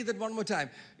want to repeat that one more time.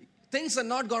 Things are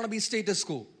not going to be status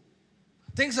quo.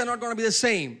 Things are not going to be the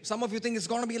same. Some of you think it's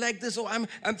going to be like this. Oh, I'm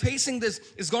facing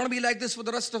this. It's going to be like this for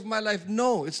the rest of my life.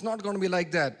 No, it's not going to be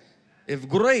like that. If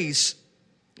grace,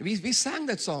 we sang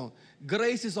that song.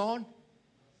 Grace is on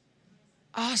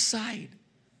our side.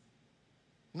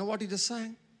 You know what you just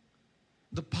sang?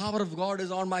 The power of God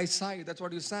is on my side. That's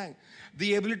what you sang.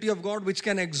 The ability of God which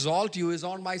can exalt you is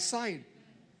on my side.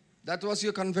 That was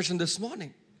your confession this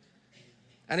morning.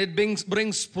 And it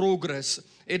brings progress.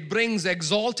 It brings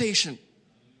exaltation.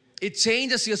 It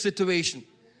changes your situation.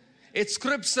 It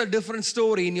scripts a different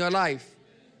story in your life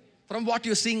from what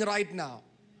you're seeing right now.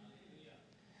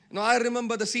 Now, I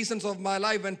remember the seasons of my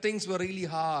life when things were really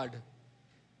hard.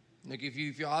 Like if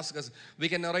you ask us, we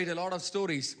can narrate a lot of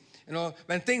stories.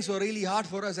 When things were really hard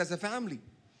for us as a family.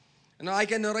 I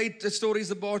can narrate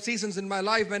stories about seasons in my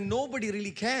life when nobody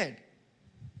really cared.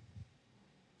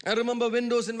 I remember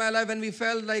windows in my life when we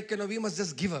felt like, we must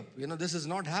just give up. This is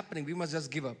not happening. We must just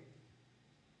give up.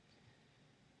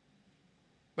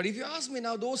 But if you ask me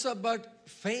now, those are but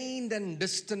faint and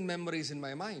distant memories in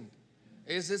my mind.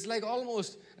 It's like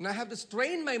almost, and I have to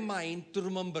strain my mind to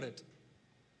remember it.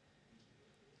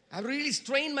 I really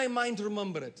strained my mind to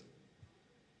remember it.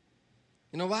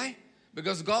 You know why?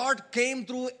 Because God came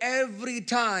through every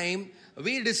time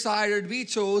we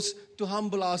chose to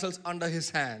humble ourselves under His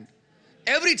hand.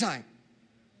 Every time.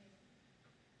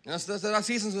 You know, so there are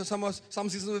seasons where some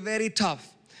seasons were very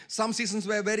tough. Some seasons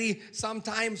were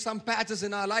some patches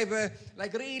in our life were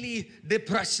like really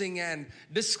depressing and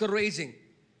discouraging.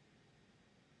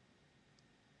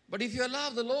 But if you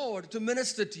allow the Lord to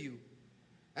minister to you,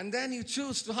 and then you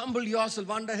choose to humble yourself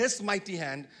under His mighty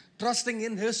hand, trusting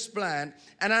in His plan,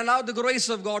 and allow the grace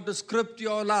of God to script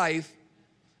your life,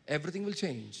 everything will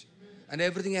change. And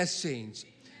everything has changed.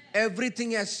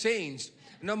 Everything has changed.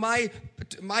 You know, my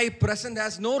present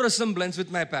has no resemblance with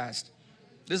my past.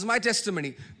 This is my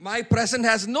testimony. My present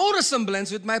has no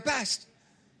resemblance with my past.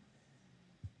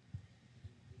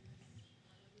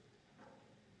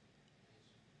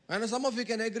 I know some of you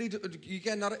can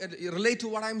relate to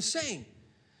what I'm saying.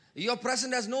 Your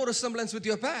present has no resemblance with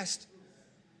your past.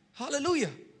 Hallelujah.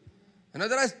 You know,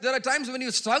 there are times when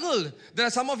you struggled. There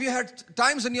are some of you had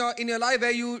times in your life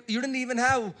where you didn't even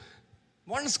have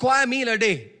 1 square meal a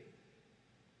day.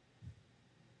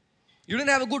 You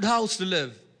didn't have a good house to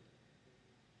live.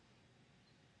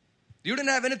 You didn't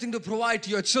have anything to provide to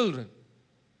your children.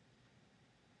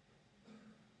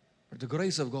 But the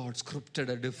grace of God scripted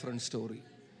a different story.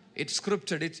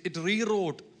 It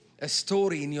rewrote a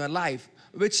story in your life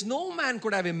which no man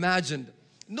could have imagined.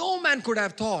 No man could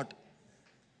have thought.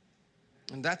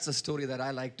 And that's the story that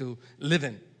I like to live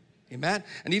in. Amen.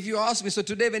 And if you ask me, so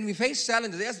today when we face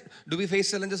challenges, yes, do we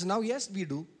face challenges now? Yes, we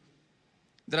do.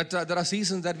 There are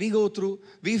seasons that we go through.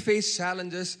 We face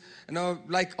challenges. You know,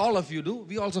 like all of you do.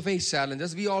 We also face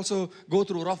challenges. We also go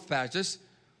through rough patches.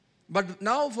 But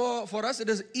now for us, it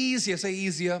is easier. Say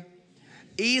easier.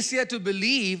 Easier to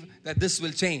believe that this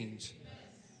will change.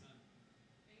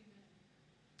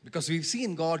 Because we've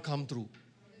seen God come through.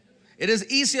 It is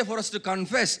easier for us to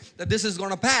confess that this is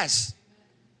going to pass.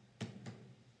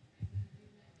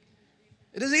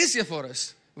 It is easier for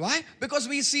us. Why? Because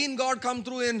we've seen God come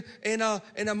through in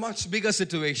a much bigger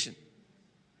situation.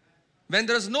 When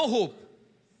there is no hope.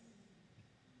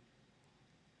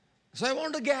 So I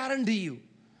want to guarantee you,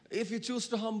 if you choose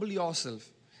to humble yourself,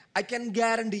 I can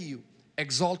guarantee you,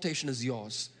 exaltation is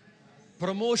yours.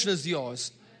 Promotion is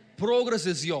yours. Progress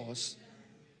is yours.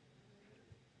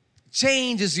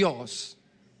 Change is yours.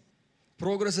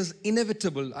 Progress is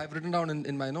inevitable. I've written down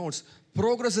in my notes.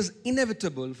 Progress is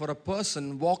inevitable for a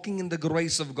person walking in the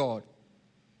grace of God.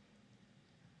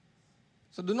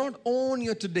 So do not own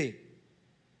your today.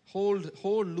 Hold it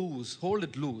loose. Hold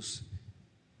it loose.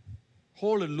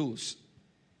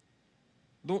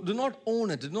 Do not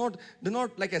own it. Do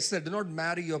not, like I said, do not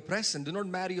marry your present. Do not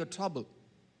marry your trouble.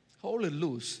 Hold it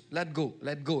loose. Let go.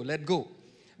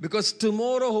 Because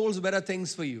tomorrow holds better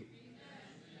things for you.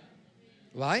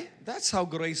 Why? That's how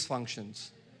grace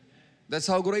functions. That's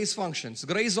how grace functions.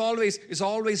 Grace is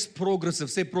always progressive.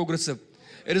 Say progressive.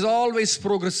 It is always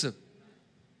progressive.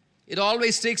 It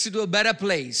always takes you to a better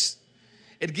place.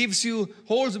 It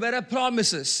holds better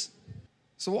promises.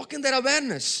 So walk in that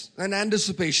awareness and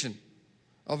anticipation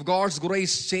of God's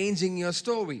grace changing your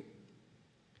story.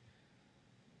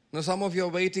 Now some of you are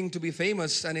waiting to be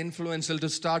famous and influential to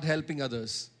start helping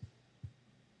others.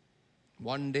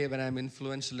 One day when I'm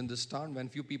influential in this town, when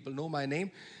few people know my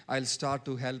name, I'll start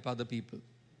to help other people.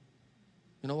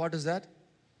 You know what is that?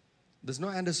 There's no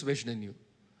anticipation in you.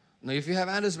 Now if you have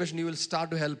anticipation, you will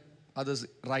start to help others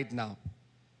right now.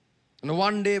 And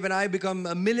one day when I become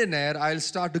a millionaire, I'll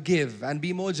start to give and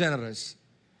be more generous.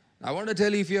 I want to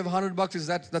tell you, if you have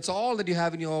 $100, that's all that you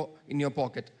have in your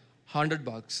pocket.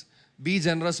 $100. Be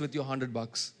generous with your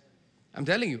 $100. I'm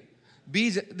telling you.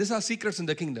 These are secrets in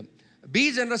the kingdom.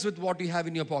 Be generous with what you have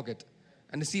in your pocket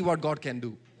and see what God can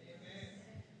do.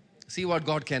 See what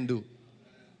God can do.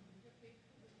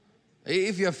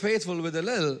 If you're faithful with a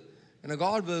little,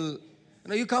 God will,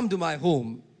 you come to my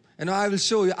home and I will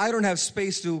show you. I don't have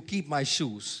space to keep my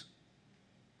shoes.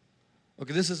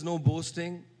 Okay, this is no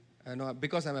boasting.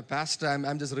 Because I'm a pastor,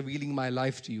 I'm just revealing my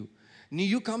life to you.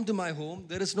 You come to my home,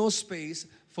 there is no space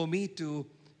for me to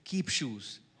keep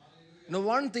shoes.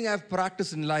 One thing I've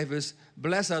practiced in life is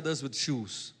bless others with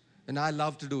shoes. And I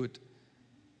love to do it.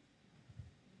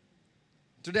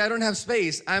 Today I don't have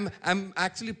space. I'm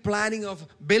actually planning of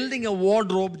building a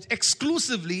wardrobe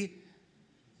exclusively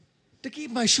to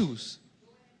keep my shoes.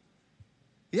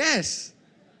 Yes.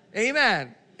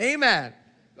 Amen. Amen.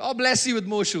 God bless you with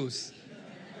more shoes.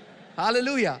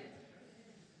 Hallelujah.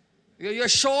 You're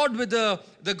short with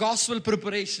the gospel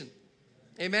preparation.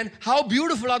 Amen. How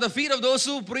beautiful are the feet of those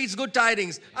who preach good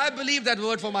tidings. I believe that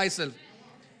word for myself.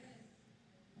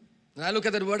 And I look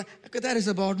at that word, okay, that is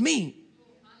about me.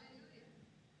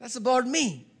 That's about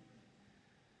me.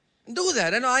 Do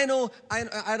that. And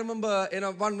I remember,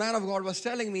 one man of God was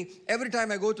telling me, every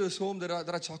time I go to his home, there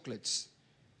are chocolates.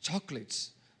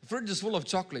 Chocolates. The fridge is full of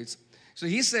chocolates. So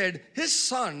he said, his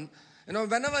son,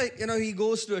 whenever, he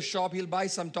goes to a shop, he'll buy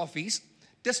some toffees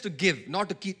just to give, not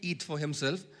to eat for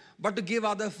himself, but to give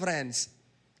other friends.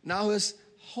 Now his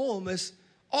home is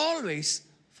always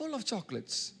full of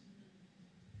chocolates.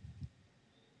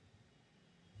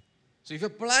 So if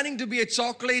you're planning to be a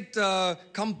chocolate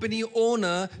company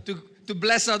owner to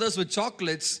bless others with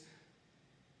chocolates,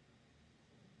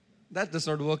 that does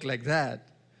not work like that.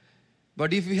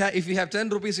 But if you have 10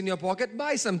 rupees in your pocket,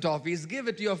 buy some toffees, give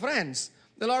it to your friends.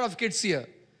 There are a lot of kids here.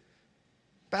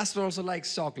 Pastor also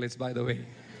likes chocolates, by the way.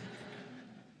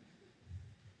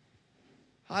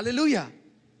 Hallelujah.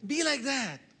 Be like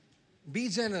that. Be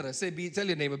generous. Tell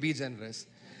your neighbor, be generous.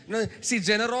 See,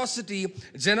 generosity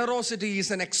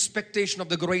is an expectation of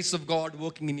the grace of God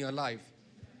working in your life.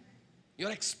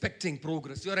 You're expecting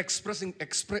progress. You're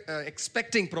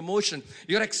expecting promotion.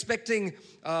 You're expecting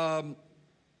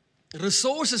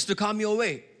resources to come your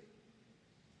way.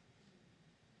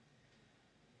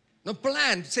 Now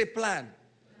plan. Say plan.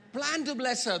 Plan to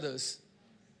bless others.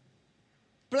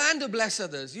 Plan to bless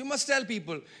others. You must tell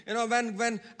people,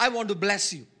 when I want to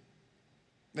bless you,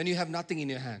 when you have nothing in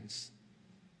your hands.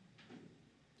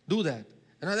 Do that.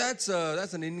 That's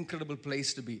an incredible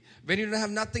place to be. When you don't have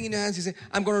nothing in your hands, you say,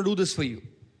 I'm going to do this for you.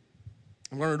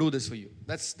 I'm going to do this for you.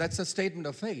 That's a statement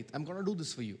of faith. I'm going to do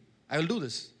this for you. I will do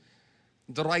this.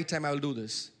 At the right time, I will do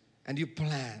this. And you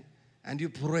plan and you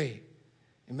pray.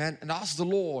 Amen. And ask the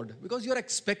Lord, because you're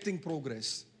expecting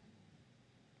progress.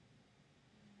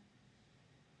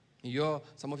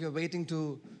 Some of you are waiting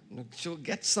to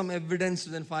get some evidence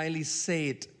to then finally say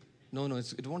it. No,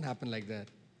 it won't happen like that.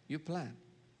 You plan.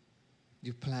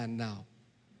 You plan now.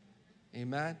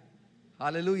 Amen.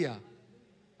 Hallelujah.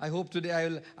 I hope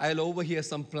today I'll overhear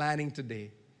some planning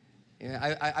today.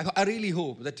 I really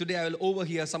hope that today I will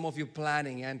overhear some of you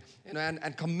planning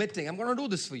and committing. I'm going to do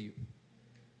this for you.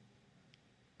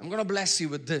 I'm going to bless you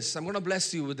with this. I'm going to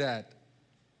bless you with that.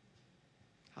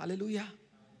 Hallelujah.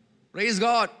 Praise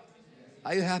God.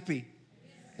 Are you happy?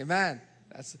 Amen.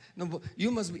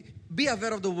 You must be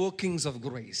aware of the workings of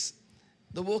grace.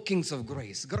 The workings of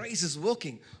grace. Grace is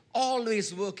working,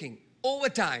 always working, over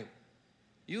time.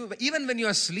 Even when you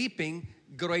are sleeping,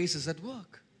 grace is at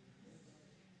work.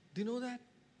 Do you know that?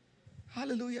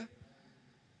 Hallelujah.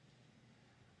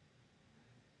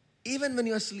 Even when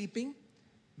you are sleeping,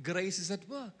 grace is at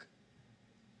work.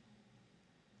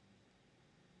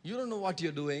 You don't know what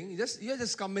you're doing. You're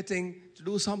just committing to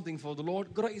do something for the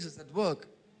Lord. Grace is at work.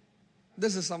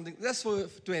 This is something, just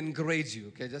to encourage you,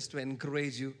 okay? Just to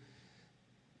encourage you.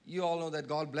 You all know that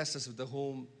God blessed us with a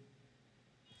home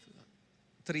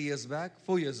 4 years back.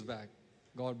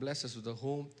 God blessed us with a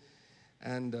home.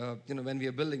 And, when we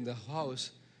are building the house,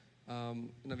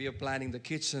 we are planning the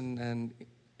kitchen and,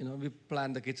 we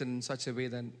planned the kitchen in such a way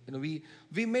that,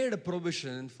 we made a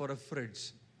provision for a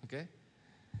fridge, okay?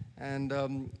 And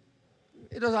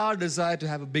it was our desire to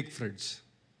have a big fridge,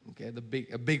 okay?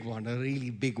 A big one, a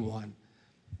really big one.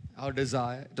 Our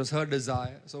desire, it was her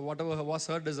desire. So whatever was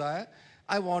her desire,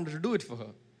 I wanted to do it for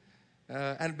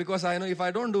her. And because I know if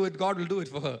I don't do it, God will do it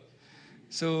for her.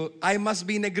 So I must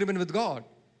be in agreement with God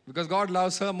because God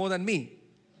loves her more than me.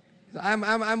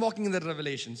 I'm walking in that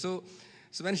revelation. So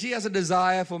when she has a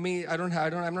desire for me,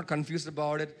 I'm not confused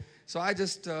about it. So I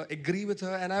just agree with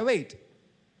her and I wait.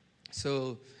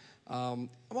 So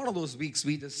one of those weeks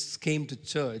we just came to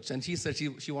church and she said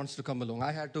she wants to come along.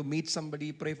 I had to meet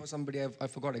somebody, pray for somebody. I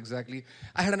forgot exactly.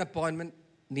 I had an appointment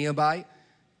nearby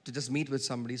to just meet with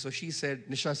somebody. So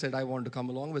Nisha said, I want to come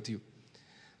along with you.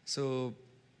 So,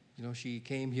 she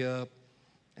came here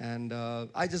and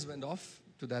I just went off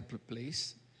to that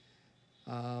place.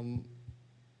 And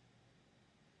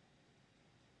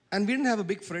we didn't have a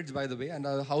big fridge, by the way. And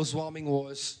our housewarming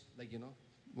was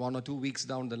 1 or 2 weeks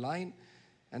down the line.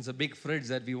 And it's a big fridge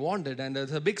that we wanted. And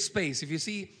there's a big space. If you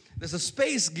see, there's a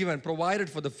space provided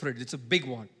for the fridge. It's a big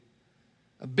one.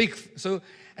 So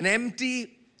an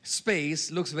empty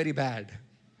space looks very bad.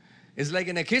 It's like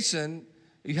in a kitchen,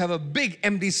 you have a big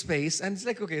empty space and it's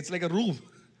like, okay, it's like a room.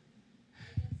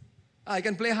 I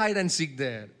can play hide and seek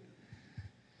there.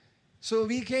 So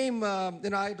we came,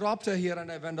 I dropped her here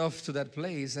and I went off to that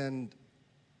place. And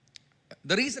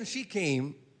the reason she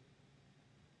came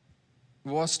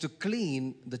was to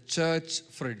clean the church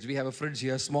fridge. We have a fridge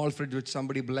here, a small fridge which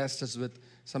somebody blessed us with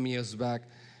some years back.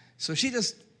 So she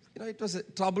just, it was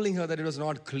troubling her that it was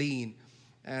not clean.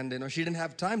 And, she didn't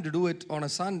have time to do it on a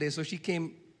Sunday. So she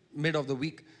came mid of the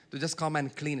week to just come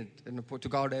and clean it,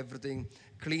 took out everything,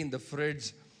 clean the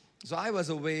fridge. So I was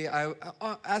away.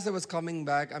 As I was coming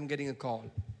back, I'm getting a call.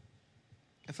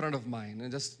 A friend of mine,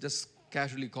 and just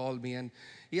casually called me, and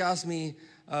he asked me,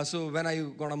 so when are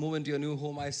you going to move into your new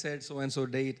home? I said so and so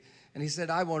date. And he said,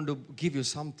 I want to give you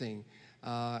something.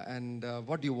 And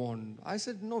what do you want? I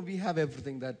said, no, we have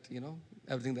everything that,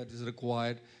 everything that is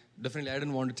required. Definitely, I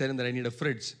didn't want to tell him that I need a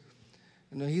fridge.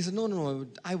 He said, no,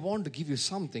 I want to give you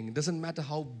something. It doesn't matter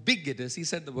how big it is. He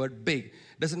said the word big.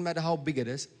 Doesn't matter how big it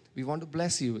is. We want to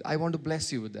bless you. I want to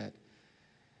bless you with that.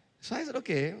 So I said,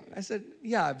 okay. I said,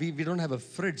 yeah, we don't have a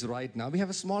fridge right now. We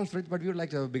have a small fridge, but we would like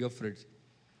to have a bigger fridge.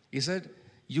 He said,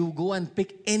 you go and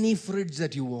pick any fridge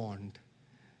that you want.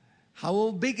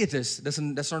 However big it is, does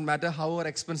not matter. However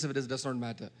expensive it is, does not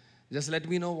matter. Just let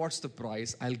me know what's the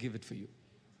price. I'll give it for you.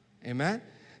 Amen.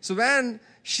 So when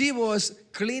she was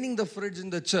cleaning the fridge in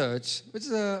the church, which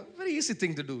is a very easy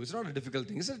thing to do. It's not a difficult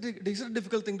thing. Is it a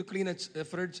difficult thing to clean a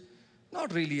fridge?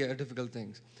 Not really a difficult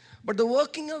thing. But the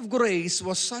working of grace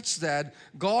was such that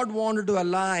God wanted to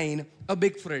align a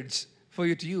big fridge for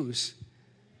you to use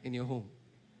in your home.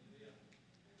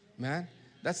 Man,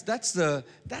 that's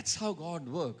how God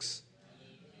works.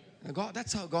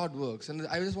 That's how God works. And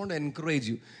I just want to encourage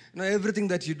you. Everything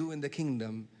that you do in the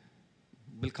kingdom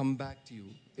will come back to you.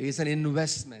 It's an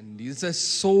investment. It's a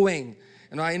sowing.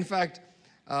 In fact,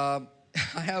 I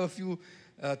have a few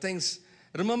things.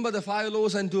 Remember the 5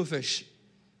 loaves and 2 fish.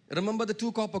 Remember the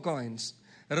 2 copper coins.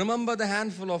 Remember the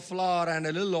handful of flour and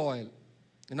a little oil.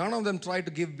 None of them tried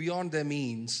to give beyond their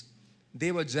means.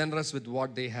 They were generous with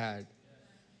what they had.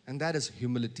 And that is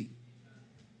humility.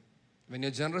 When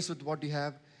you're generous with what you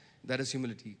have, that is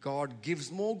humility. God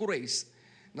gives more grace.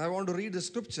 Now I want to read the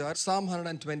scripture, Psalm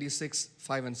 126,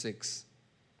 5 and 6.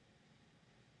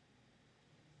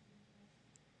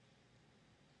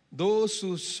 Those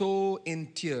who sow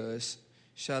in tears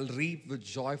shall reap with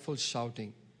joyful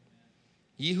shouting.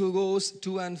 He who goes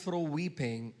to and fro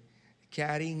weeping,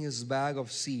 carrying his bag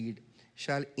of seed,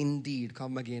 shall indeed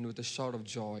come again with a shout of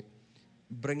joy,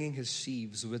 bringing his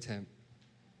sheaves with him.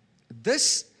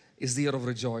 This is the year of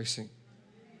rejoicing.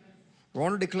 I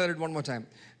want to declare it one more time.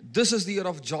 This is the year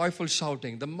of joyful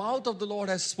shouting. The mouth of the Lord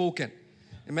has spoken.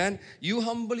 Amen. You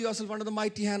humble yourself under the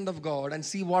mighty hand of God and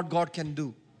see what God can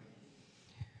do.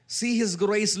 See His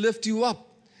grace lift you up.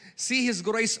 See His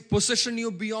grace position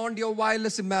you beyond your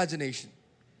wildest imagination.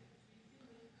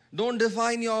 Don't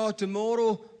define your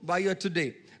tomorrow by your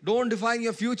today. Don't define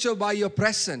your future by your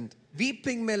present.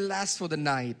 Weeping may last for the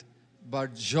night,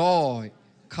 but joy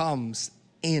comes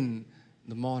in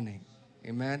the morning.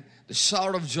 Amen. The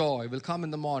shout of joy will come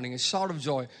in the morning. A shout of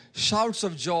joy. Shouts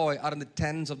of joy are in the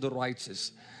tents of the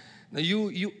righteous. Now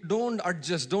you don't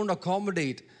adjust, don't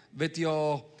accommodate with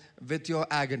your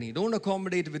agony. Don't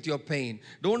accommodate with your pain.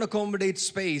 Don't accommodate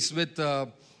space with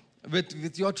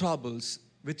your troubles,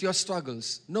 with your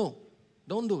struggles. No,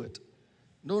 don't do it.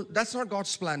 That's not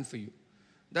God's plan for you.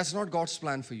 That's not God's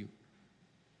plan for you.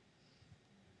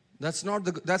 That's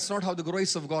not how the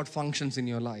grace of God functions in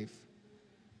your life.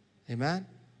 Amen.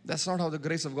 That's not how the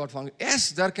grace of God functions.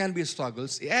 Yes, there can be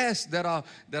struggles. Yes, there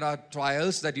are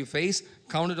trials that you face.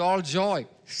 Count it all joy.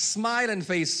 Smile and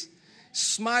face.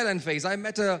 Smile and face. I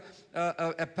met a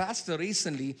pastor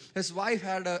recently. His wife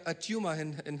had a tumor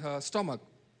in her stomach.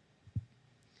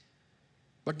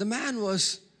 But the man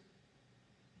was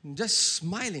just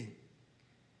smiling.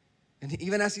 And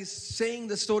even as he's saying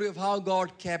the story of how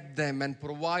God kept them and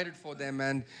provided for them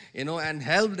and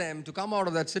helped them to come out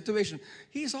of that situation,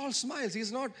 he's all smiles.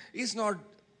 He's not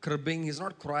cribbing, he's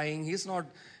not crying, he's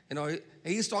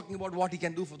talking about what he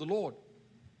can do for the Lord.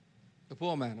 The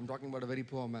poor man. I'm talking about a very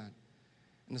poor man.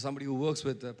 And somebody who works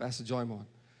with Pastor Joy Mon.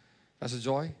 Pastor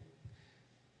Joy.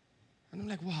 And I'm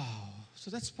like, wow, so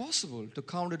that's possible to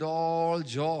count it all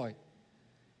joy.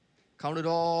 Count it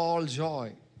all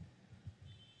joy.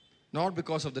 Not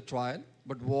because of the trial,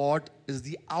 but what is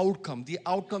the outcome? The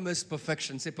outcome is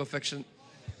perfection. Say perfection.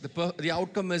 The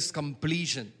outcome is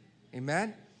completion.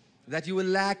 Amen? That you will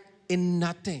lack in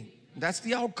nothing. That's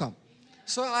the outcome.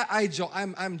 So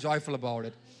I'm joyful about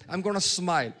it. I'm going to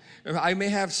smile. I may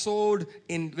have sowed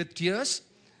with tears,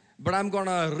 but I'm going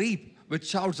to reap with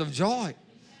shouts of joy.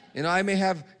 I may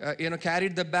have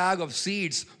carried the bag of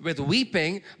seeds with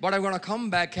weeping, but I'm going to come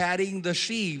back carrying the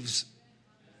sheaves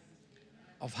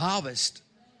of harvest.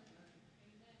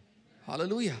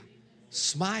 Hallelujah.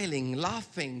 Smiling,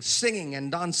 laughing, singing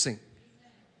and dancing.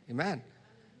 Amen.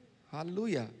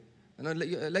 Hallelujah.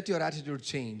 Let your attitude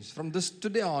change. From this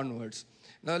today onwards,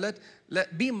 Now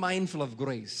be mindful of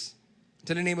grace.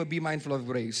 Tell your neighbor, be mindful of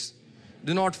grace.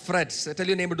 Do not fret. Tell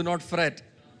your neighbor, do not fret.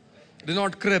 Do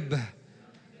not crib.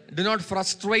 Do not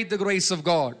frustrate the grace of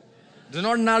God. Do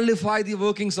not nullify the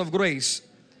workings of grace.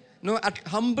 No,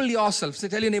 humble yourself. Say,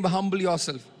 tell your neighbor, humble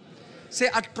yourself. Say,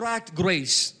 attract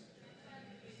grace.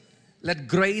 Let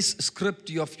grace script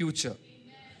your future.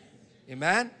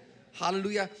 Amen.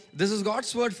 Hallelujah. This is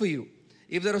God's word for you.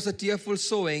 If there was a tearful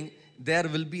sowing, there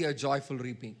will be a joyful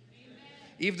reaping.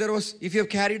 If you have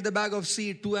carried the bag of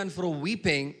seed to and fro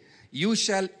weeping, you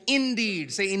shall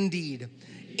indeed, say indeed,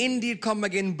 indeed come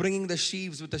again bringing the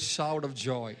sheaves with a shout of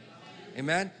joy.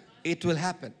 Amen. It will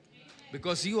happen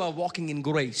because you are walking in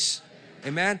grace.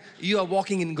 Amen. You are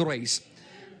walking in grace.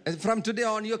 And from today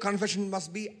on, your confession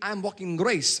must be, I am walking in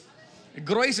grace.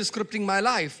 Grace is scripting my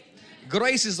life.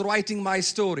 Grace is writing my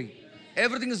story.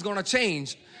 Everything is going to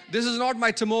change. This is not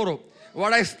my tomorrow.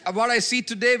 What I see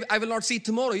today, I will not see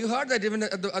tomorrow. You heard that even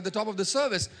at the top of the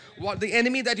service. What the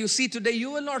enemy that you see today,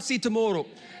 you will not see tomorrow.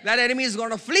 That enemy is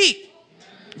going to flee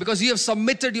because you have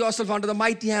submitted yourself under the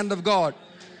mighty hand of God.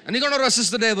 And you're going to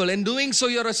resist the devil. In doing so,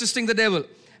 you're resisting the devil.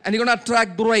 And you're going to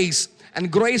attract grace.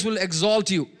 And grace will exalt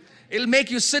you. It'll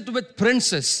make you sit with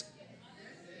princes.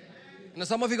 Now,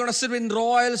 some of you are going to sit in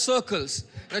royal circles.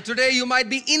 Now, today you might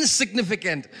be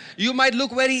insignificant. You might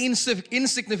look very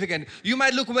insignificant. You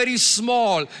might look very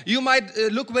small. You might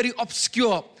look very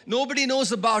obscure. Nobody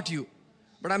knows about you.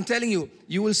 But I'm telling you,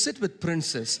 you will sit with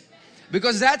princes.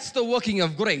 Because that's the working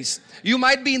of grace. You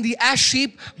might be in the ash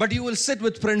heap, but you will sit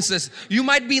with princes. You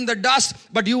might be in the dust,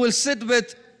 but you will sit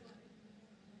with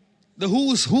the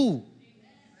who's who.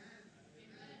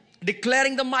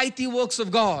 Declaring the mighty works of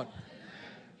God.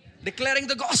 Declaring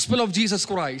the gospel of Jesus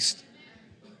Christ.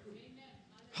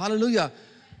 Hallelujah.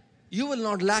 You will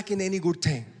not lack in any good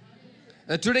thing.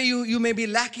 Today you may be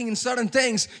lacking in certain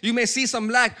things. You may see some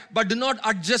lack, but do not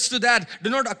adjust to that. Do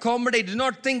not accommodate. Do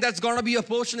not think that's going to be your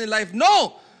portion in life.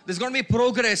 No, there's going to be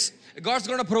progress. God's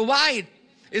going to provide.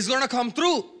 It's going to come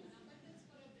through.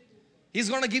 He's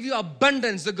going to give you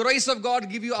abundance. The grace of God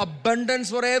give you abundance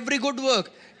for every good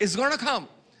work. It's going to come.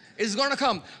 It's going to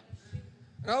come.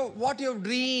 Now, what you've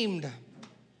dreamed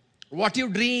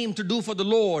to do for the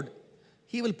Lord,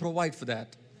 He will provide for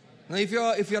that. Now, if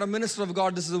you're a minister of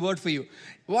God, this is a word for you.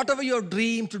 Whatever your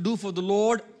dream to do for the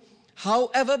Lord,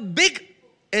 however big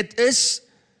it is,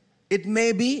 it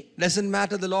may be, doesn't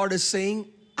matter. The Lord is saying,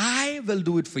 I will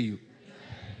do it for you.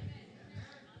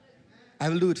 I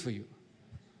will do it for you.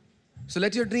 So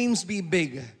let your dreams be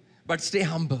big, but stay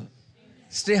humble.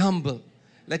 Stay humble.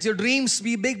 Let your dreams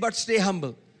be big, but stay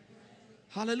humble.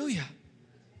 Hallelujah.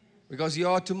 Because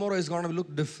your tomorrow is going to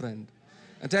look different.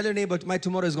 And tell your neighbor, my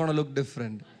tomorrow is going to look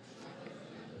different.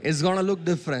 It's going to look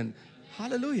different.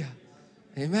 Hallelujah.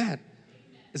 Amen.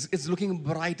 It's looking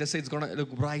brighter. Say it's going to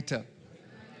look brighter.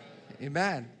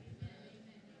 Amen.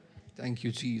 Thank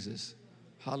you, Jesus.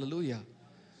 Hallelujah.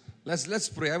 Let's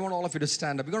pray. I want all of you to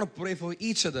stand up. We're going to pray for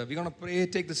each other. We're going to pray,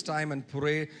 take this time and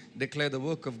pray, declare the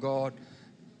work of God,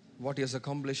 what He has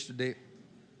accomplished today.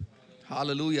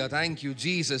 Hallelujah. Thank you,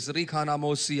 Jesus. Rikana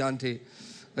mosiyante.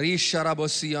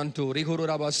 Risharabosiyanto.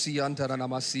 Rikururabasiyantara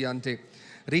namasiyante.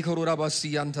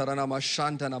 Rikururabasiyantara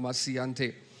namashanta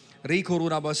namasiyante.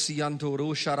 Rikururabasiyanto.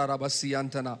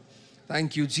 Rusharabasiyantana.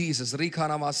 Thank you, Jesus.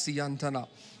 Rikana masiyantana.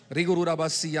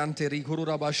 Rigururabasiyante.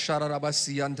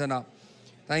 Rikururabasharabasiyantana.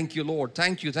 Thank you, Lord.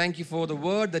 Thank you. Thank you for the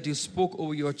word that you spoke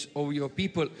over your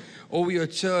people, over your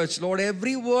church. Lord,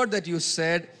 every word that you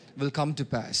said will come to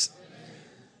pass.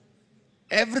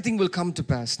 Everything will come to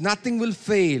pass. Nothing will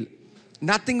fail.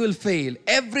 Nothing will fail.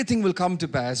 Everything will come to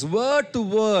pass. Word to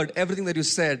word, everything that you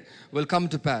said will come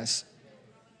to pass.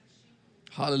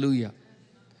 Hallelujah.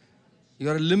 You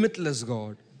are a limitless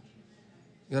God.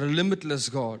 You are a limitless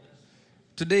God.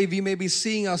 Today we may be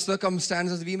seeing our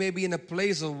circumstances. We may be in a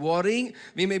place of worrying.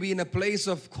 We may be in a place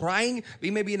of crying.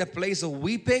 We may be in a place of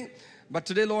weeping. But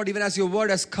today, Lord, even as your word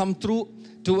has come through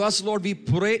to us, Lord, we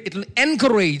pray it will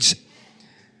encourage.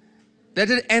 Let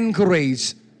it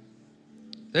encourage.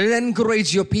 Let it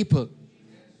encourage your people.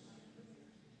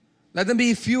 Let them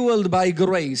be fueled by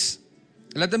grace.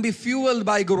 Let them be fueled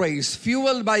by grace.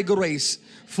 Fueled by grace.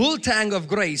 Full tank of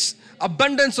grace.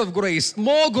 Abundance of grace.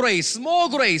 More grace. More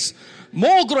grace.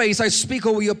 More grace I speak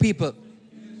over your people.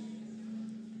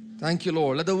 Thank you,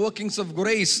 Lord. Let the workings of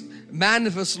grace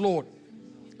manifest, Lord.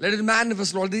 Let it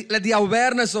manifest, Lord. Let the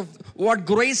awareness of what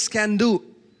grace can do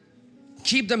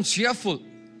keep them cheerful.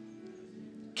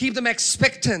 Keep them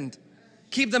expectant.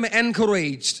 Keep them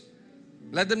encouraged.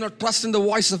 Let them not trust in the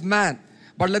voice of man,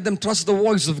 but let them trust the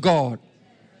voice of God.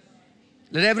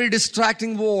 Let every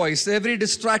distracting voice, every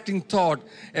distracting thought,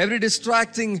 every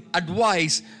distracting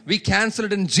advice, we cancel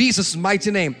it in Jesus'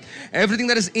 mighty name. Everything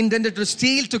that is intended to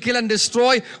steal, to kill and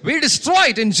destroy, we destroy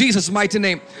it in Jesus' mighty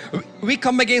name. We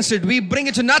come against it. We bring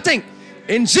it to nothing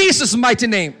in Jesus' mighty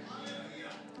name.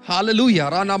 Hallelujah.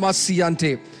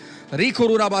 Ranamasiyante.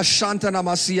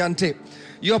 Rikururabashantanamasiante.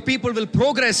 Your people will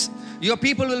progress. Your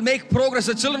people will make progress.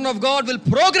 The children of God will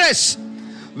progress.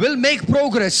 Will make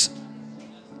progress.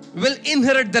 Will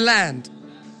inherit the land.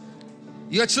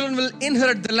 Your children will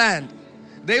inherit the land.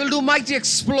 They will do mighty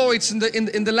exploits in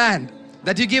the land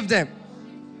that you give them.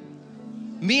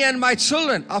 Me and my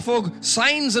children are for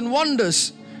signs and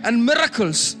wonders and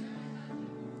miracles.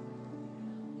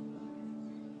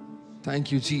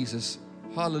 Thank you, Jesus.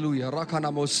 Hallelujah.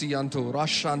 Rakanamosiyanto,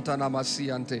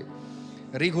 Rashantanamasiante,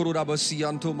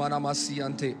 Rigururabasiyanto,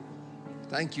 Manamasiante.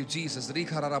 Thank you, Jesus.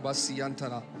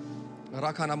 Rikarabasiyantana.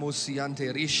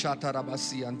 Rakanamosiante,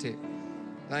 Rishatarabasiante.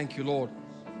 Thank you, Lord.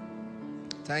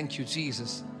 Thank you,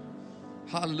 Jesus.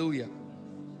 Hallelujah.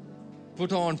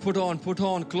 Put on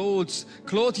clothes.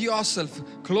 Clothe yourself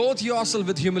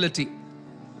with humility.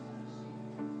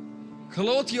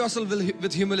 Clothe yourself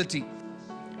with humility.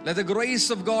 Let the grace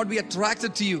of God be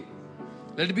attracted to you.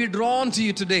 Let it be drawn to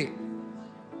you today.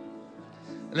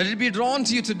 Let it be drawn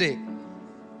to you today.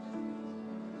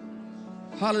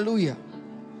 Hallelujah.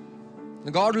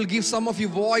 God will give some of you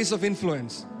voice of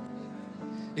influence.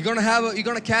 You're going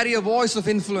to carry a voice of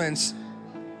influence.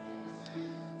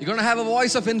 You're going to have a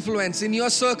voice of influence in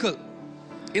your circle.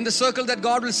 In the circle that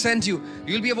God will send you,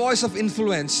 you'll be a voice of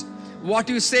influence. What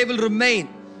you say will remain,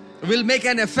 will make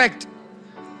an effect.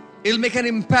 It'll make an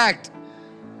impact.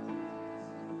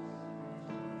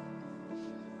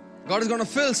 God is going to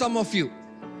fill some of you.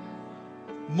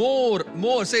 More.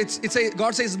 God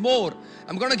says more.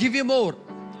 I'm going to give you more.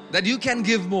 That you can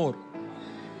give more.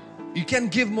 You can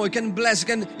give more. You can bless.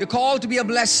 You're called to be a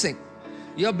blessing.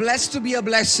 You're blessed to be a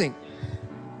blessing.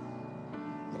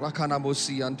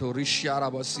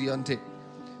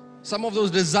 Some of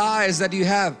those desires that you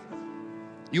have,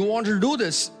 you want to do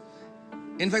this.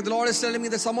 In fact, the Lord is telling me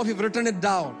that some of you have written it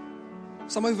down.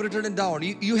 Some of you have written it down.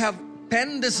 You have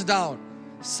penned this down.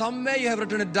 Somewhere you have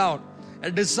written it down.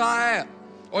 A desire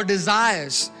or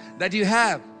desires that you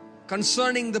have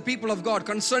concerning the people of God,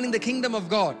 concerning the kingdom of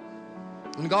God.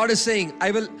 And God is saying,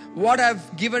 what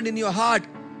I've given in your heart,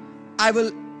 I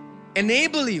will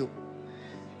enable you.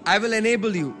 I will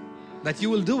enable you that you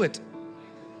will do it.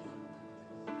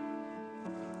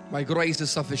 My grace is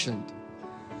sufficient.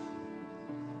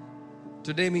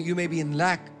 Today you may be in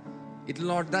lack.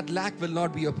 That lack will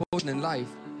not be your portion in life.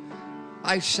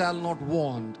 I shall not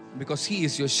want, because He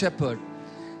is your shepherd.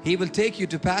 He will take you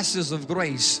to pastures of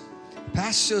grace.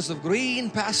 Pastures of green,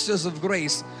 pastures of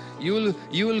grace. You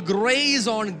will graze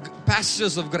on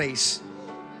pastures of grace.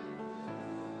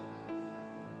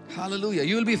 Hallelujah.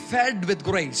 You will be fed with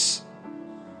grace.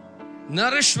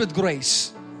 Nourished with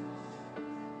grace.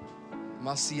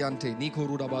 Masiyante,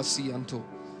 Nikurudabasiyanto,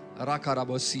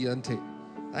 Rakarabasiyante.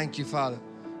 Thank you, Father.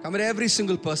 Come at every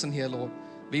single person here, Lord.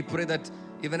 We pray that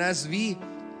even as we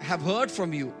have heard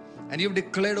from you and you've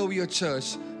declared over your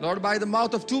church, Lord, by the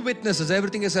mouth of two witnesses,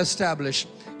 everything is established.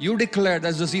 You declared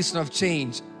that's the season of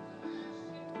change.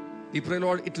 We pray,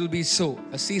 Lord, it will be so.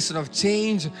 A season of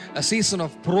change, a season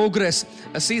of progress,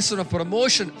 a season of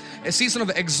promotion, a season of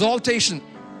exaltation.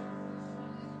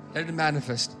 Let it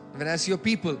manifest. Even as your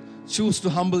people choose to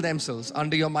humble themselves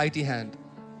under your mighty hand.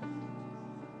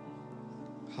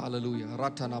 Hallelujah.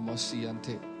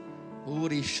 Ratanamasiyante.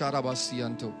 Uri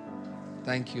sharabasiyanto.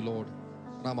 Thank you, Lord.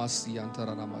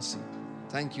 Ramasiyantara.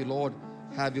 Thank you, Lord.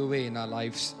 Have your way in our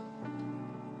lives.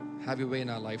 Have your way in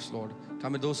our lives, Lord.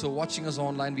 Come and those who are watching us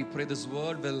online, we pray this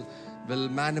word will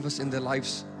manifest in their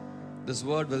lives. This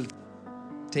word will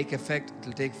take effect. It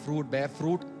will take fruit, bear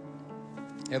fruit.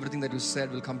 Everything that you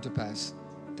said will come to pass.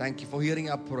 Thank you for hearing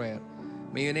our prayer.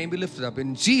 May your name be lifted up.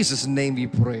 In Jesus' name we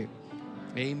pray.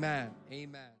 Amen.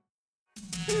 Amen.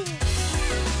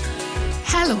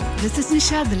 Hello, this is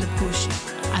Nisha Dilip Koshi.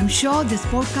 I'm sure this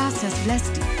podcast has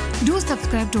blessed you. Do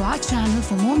subscribe to our channel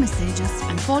for more messages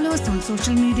and follow us on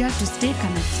social media to stay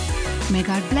connected. May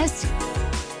God bless you.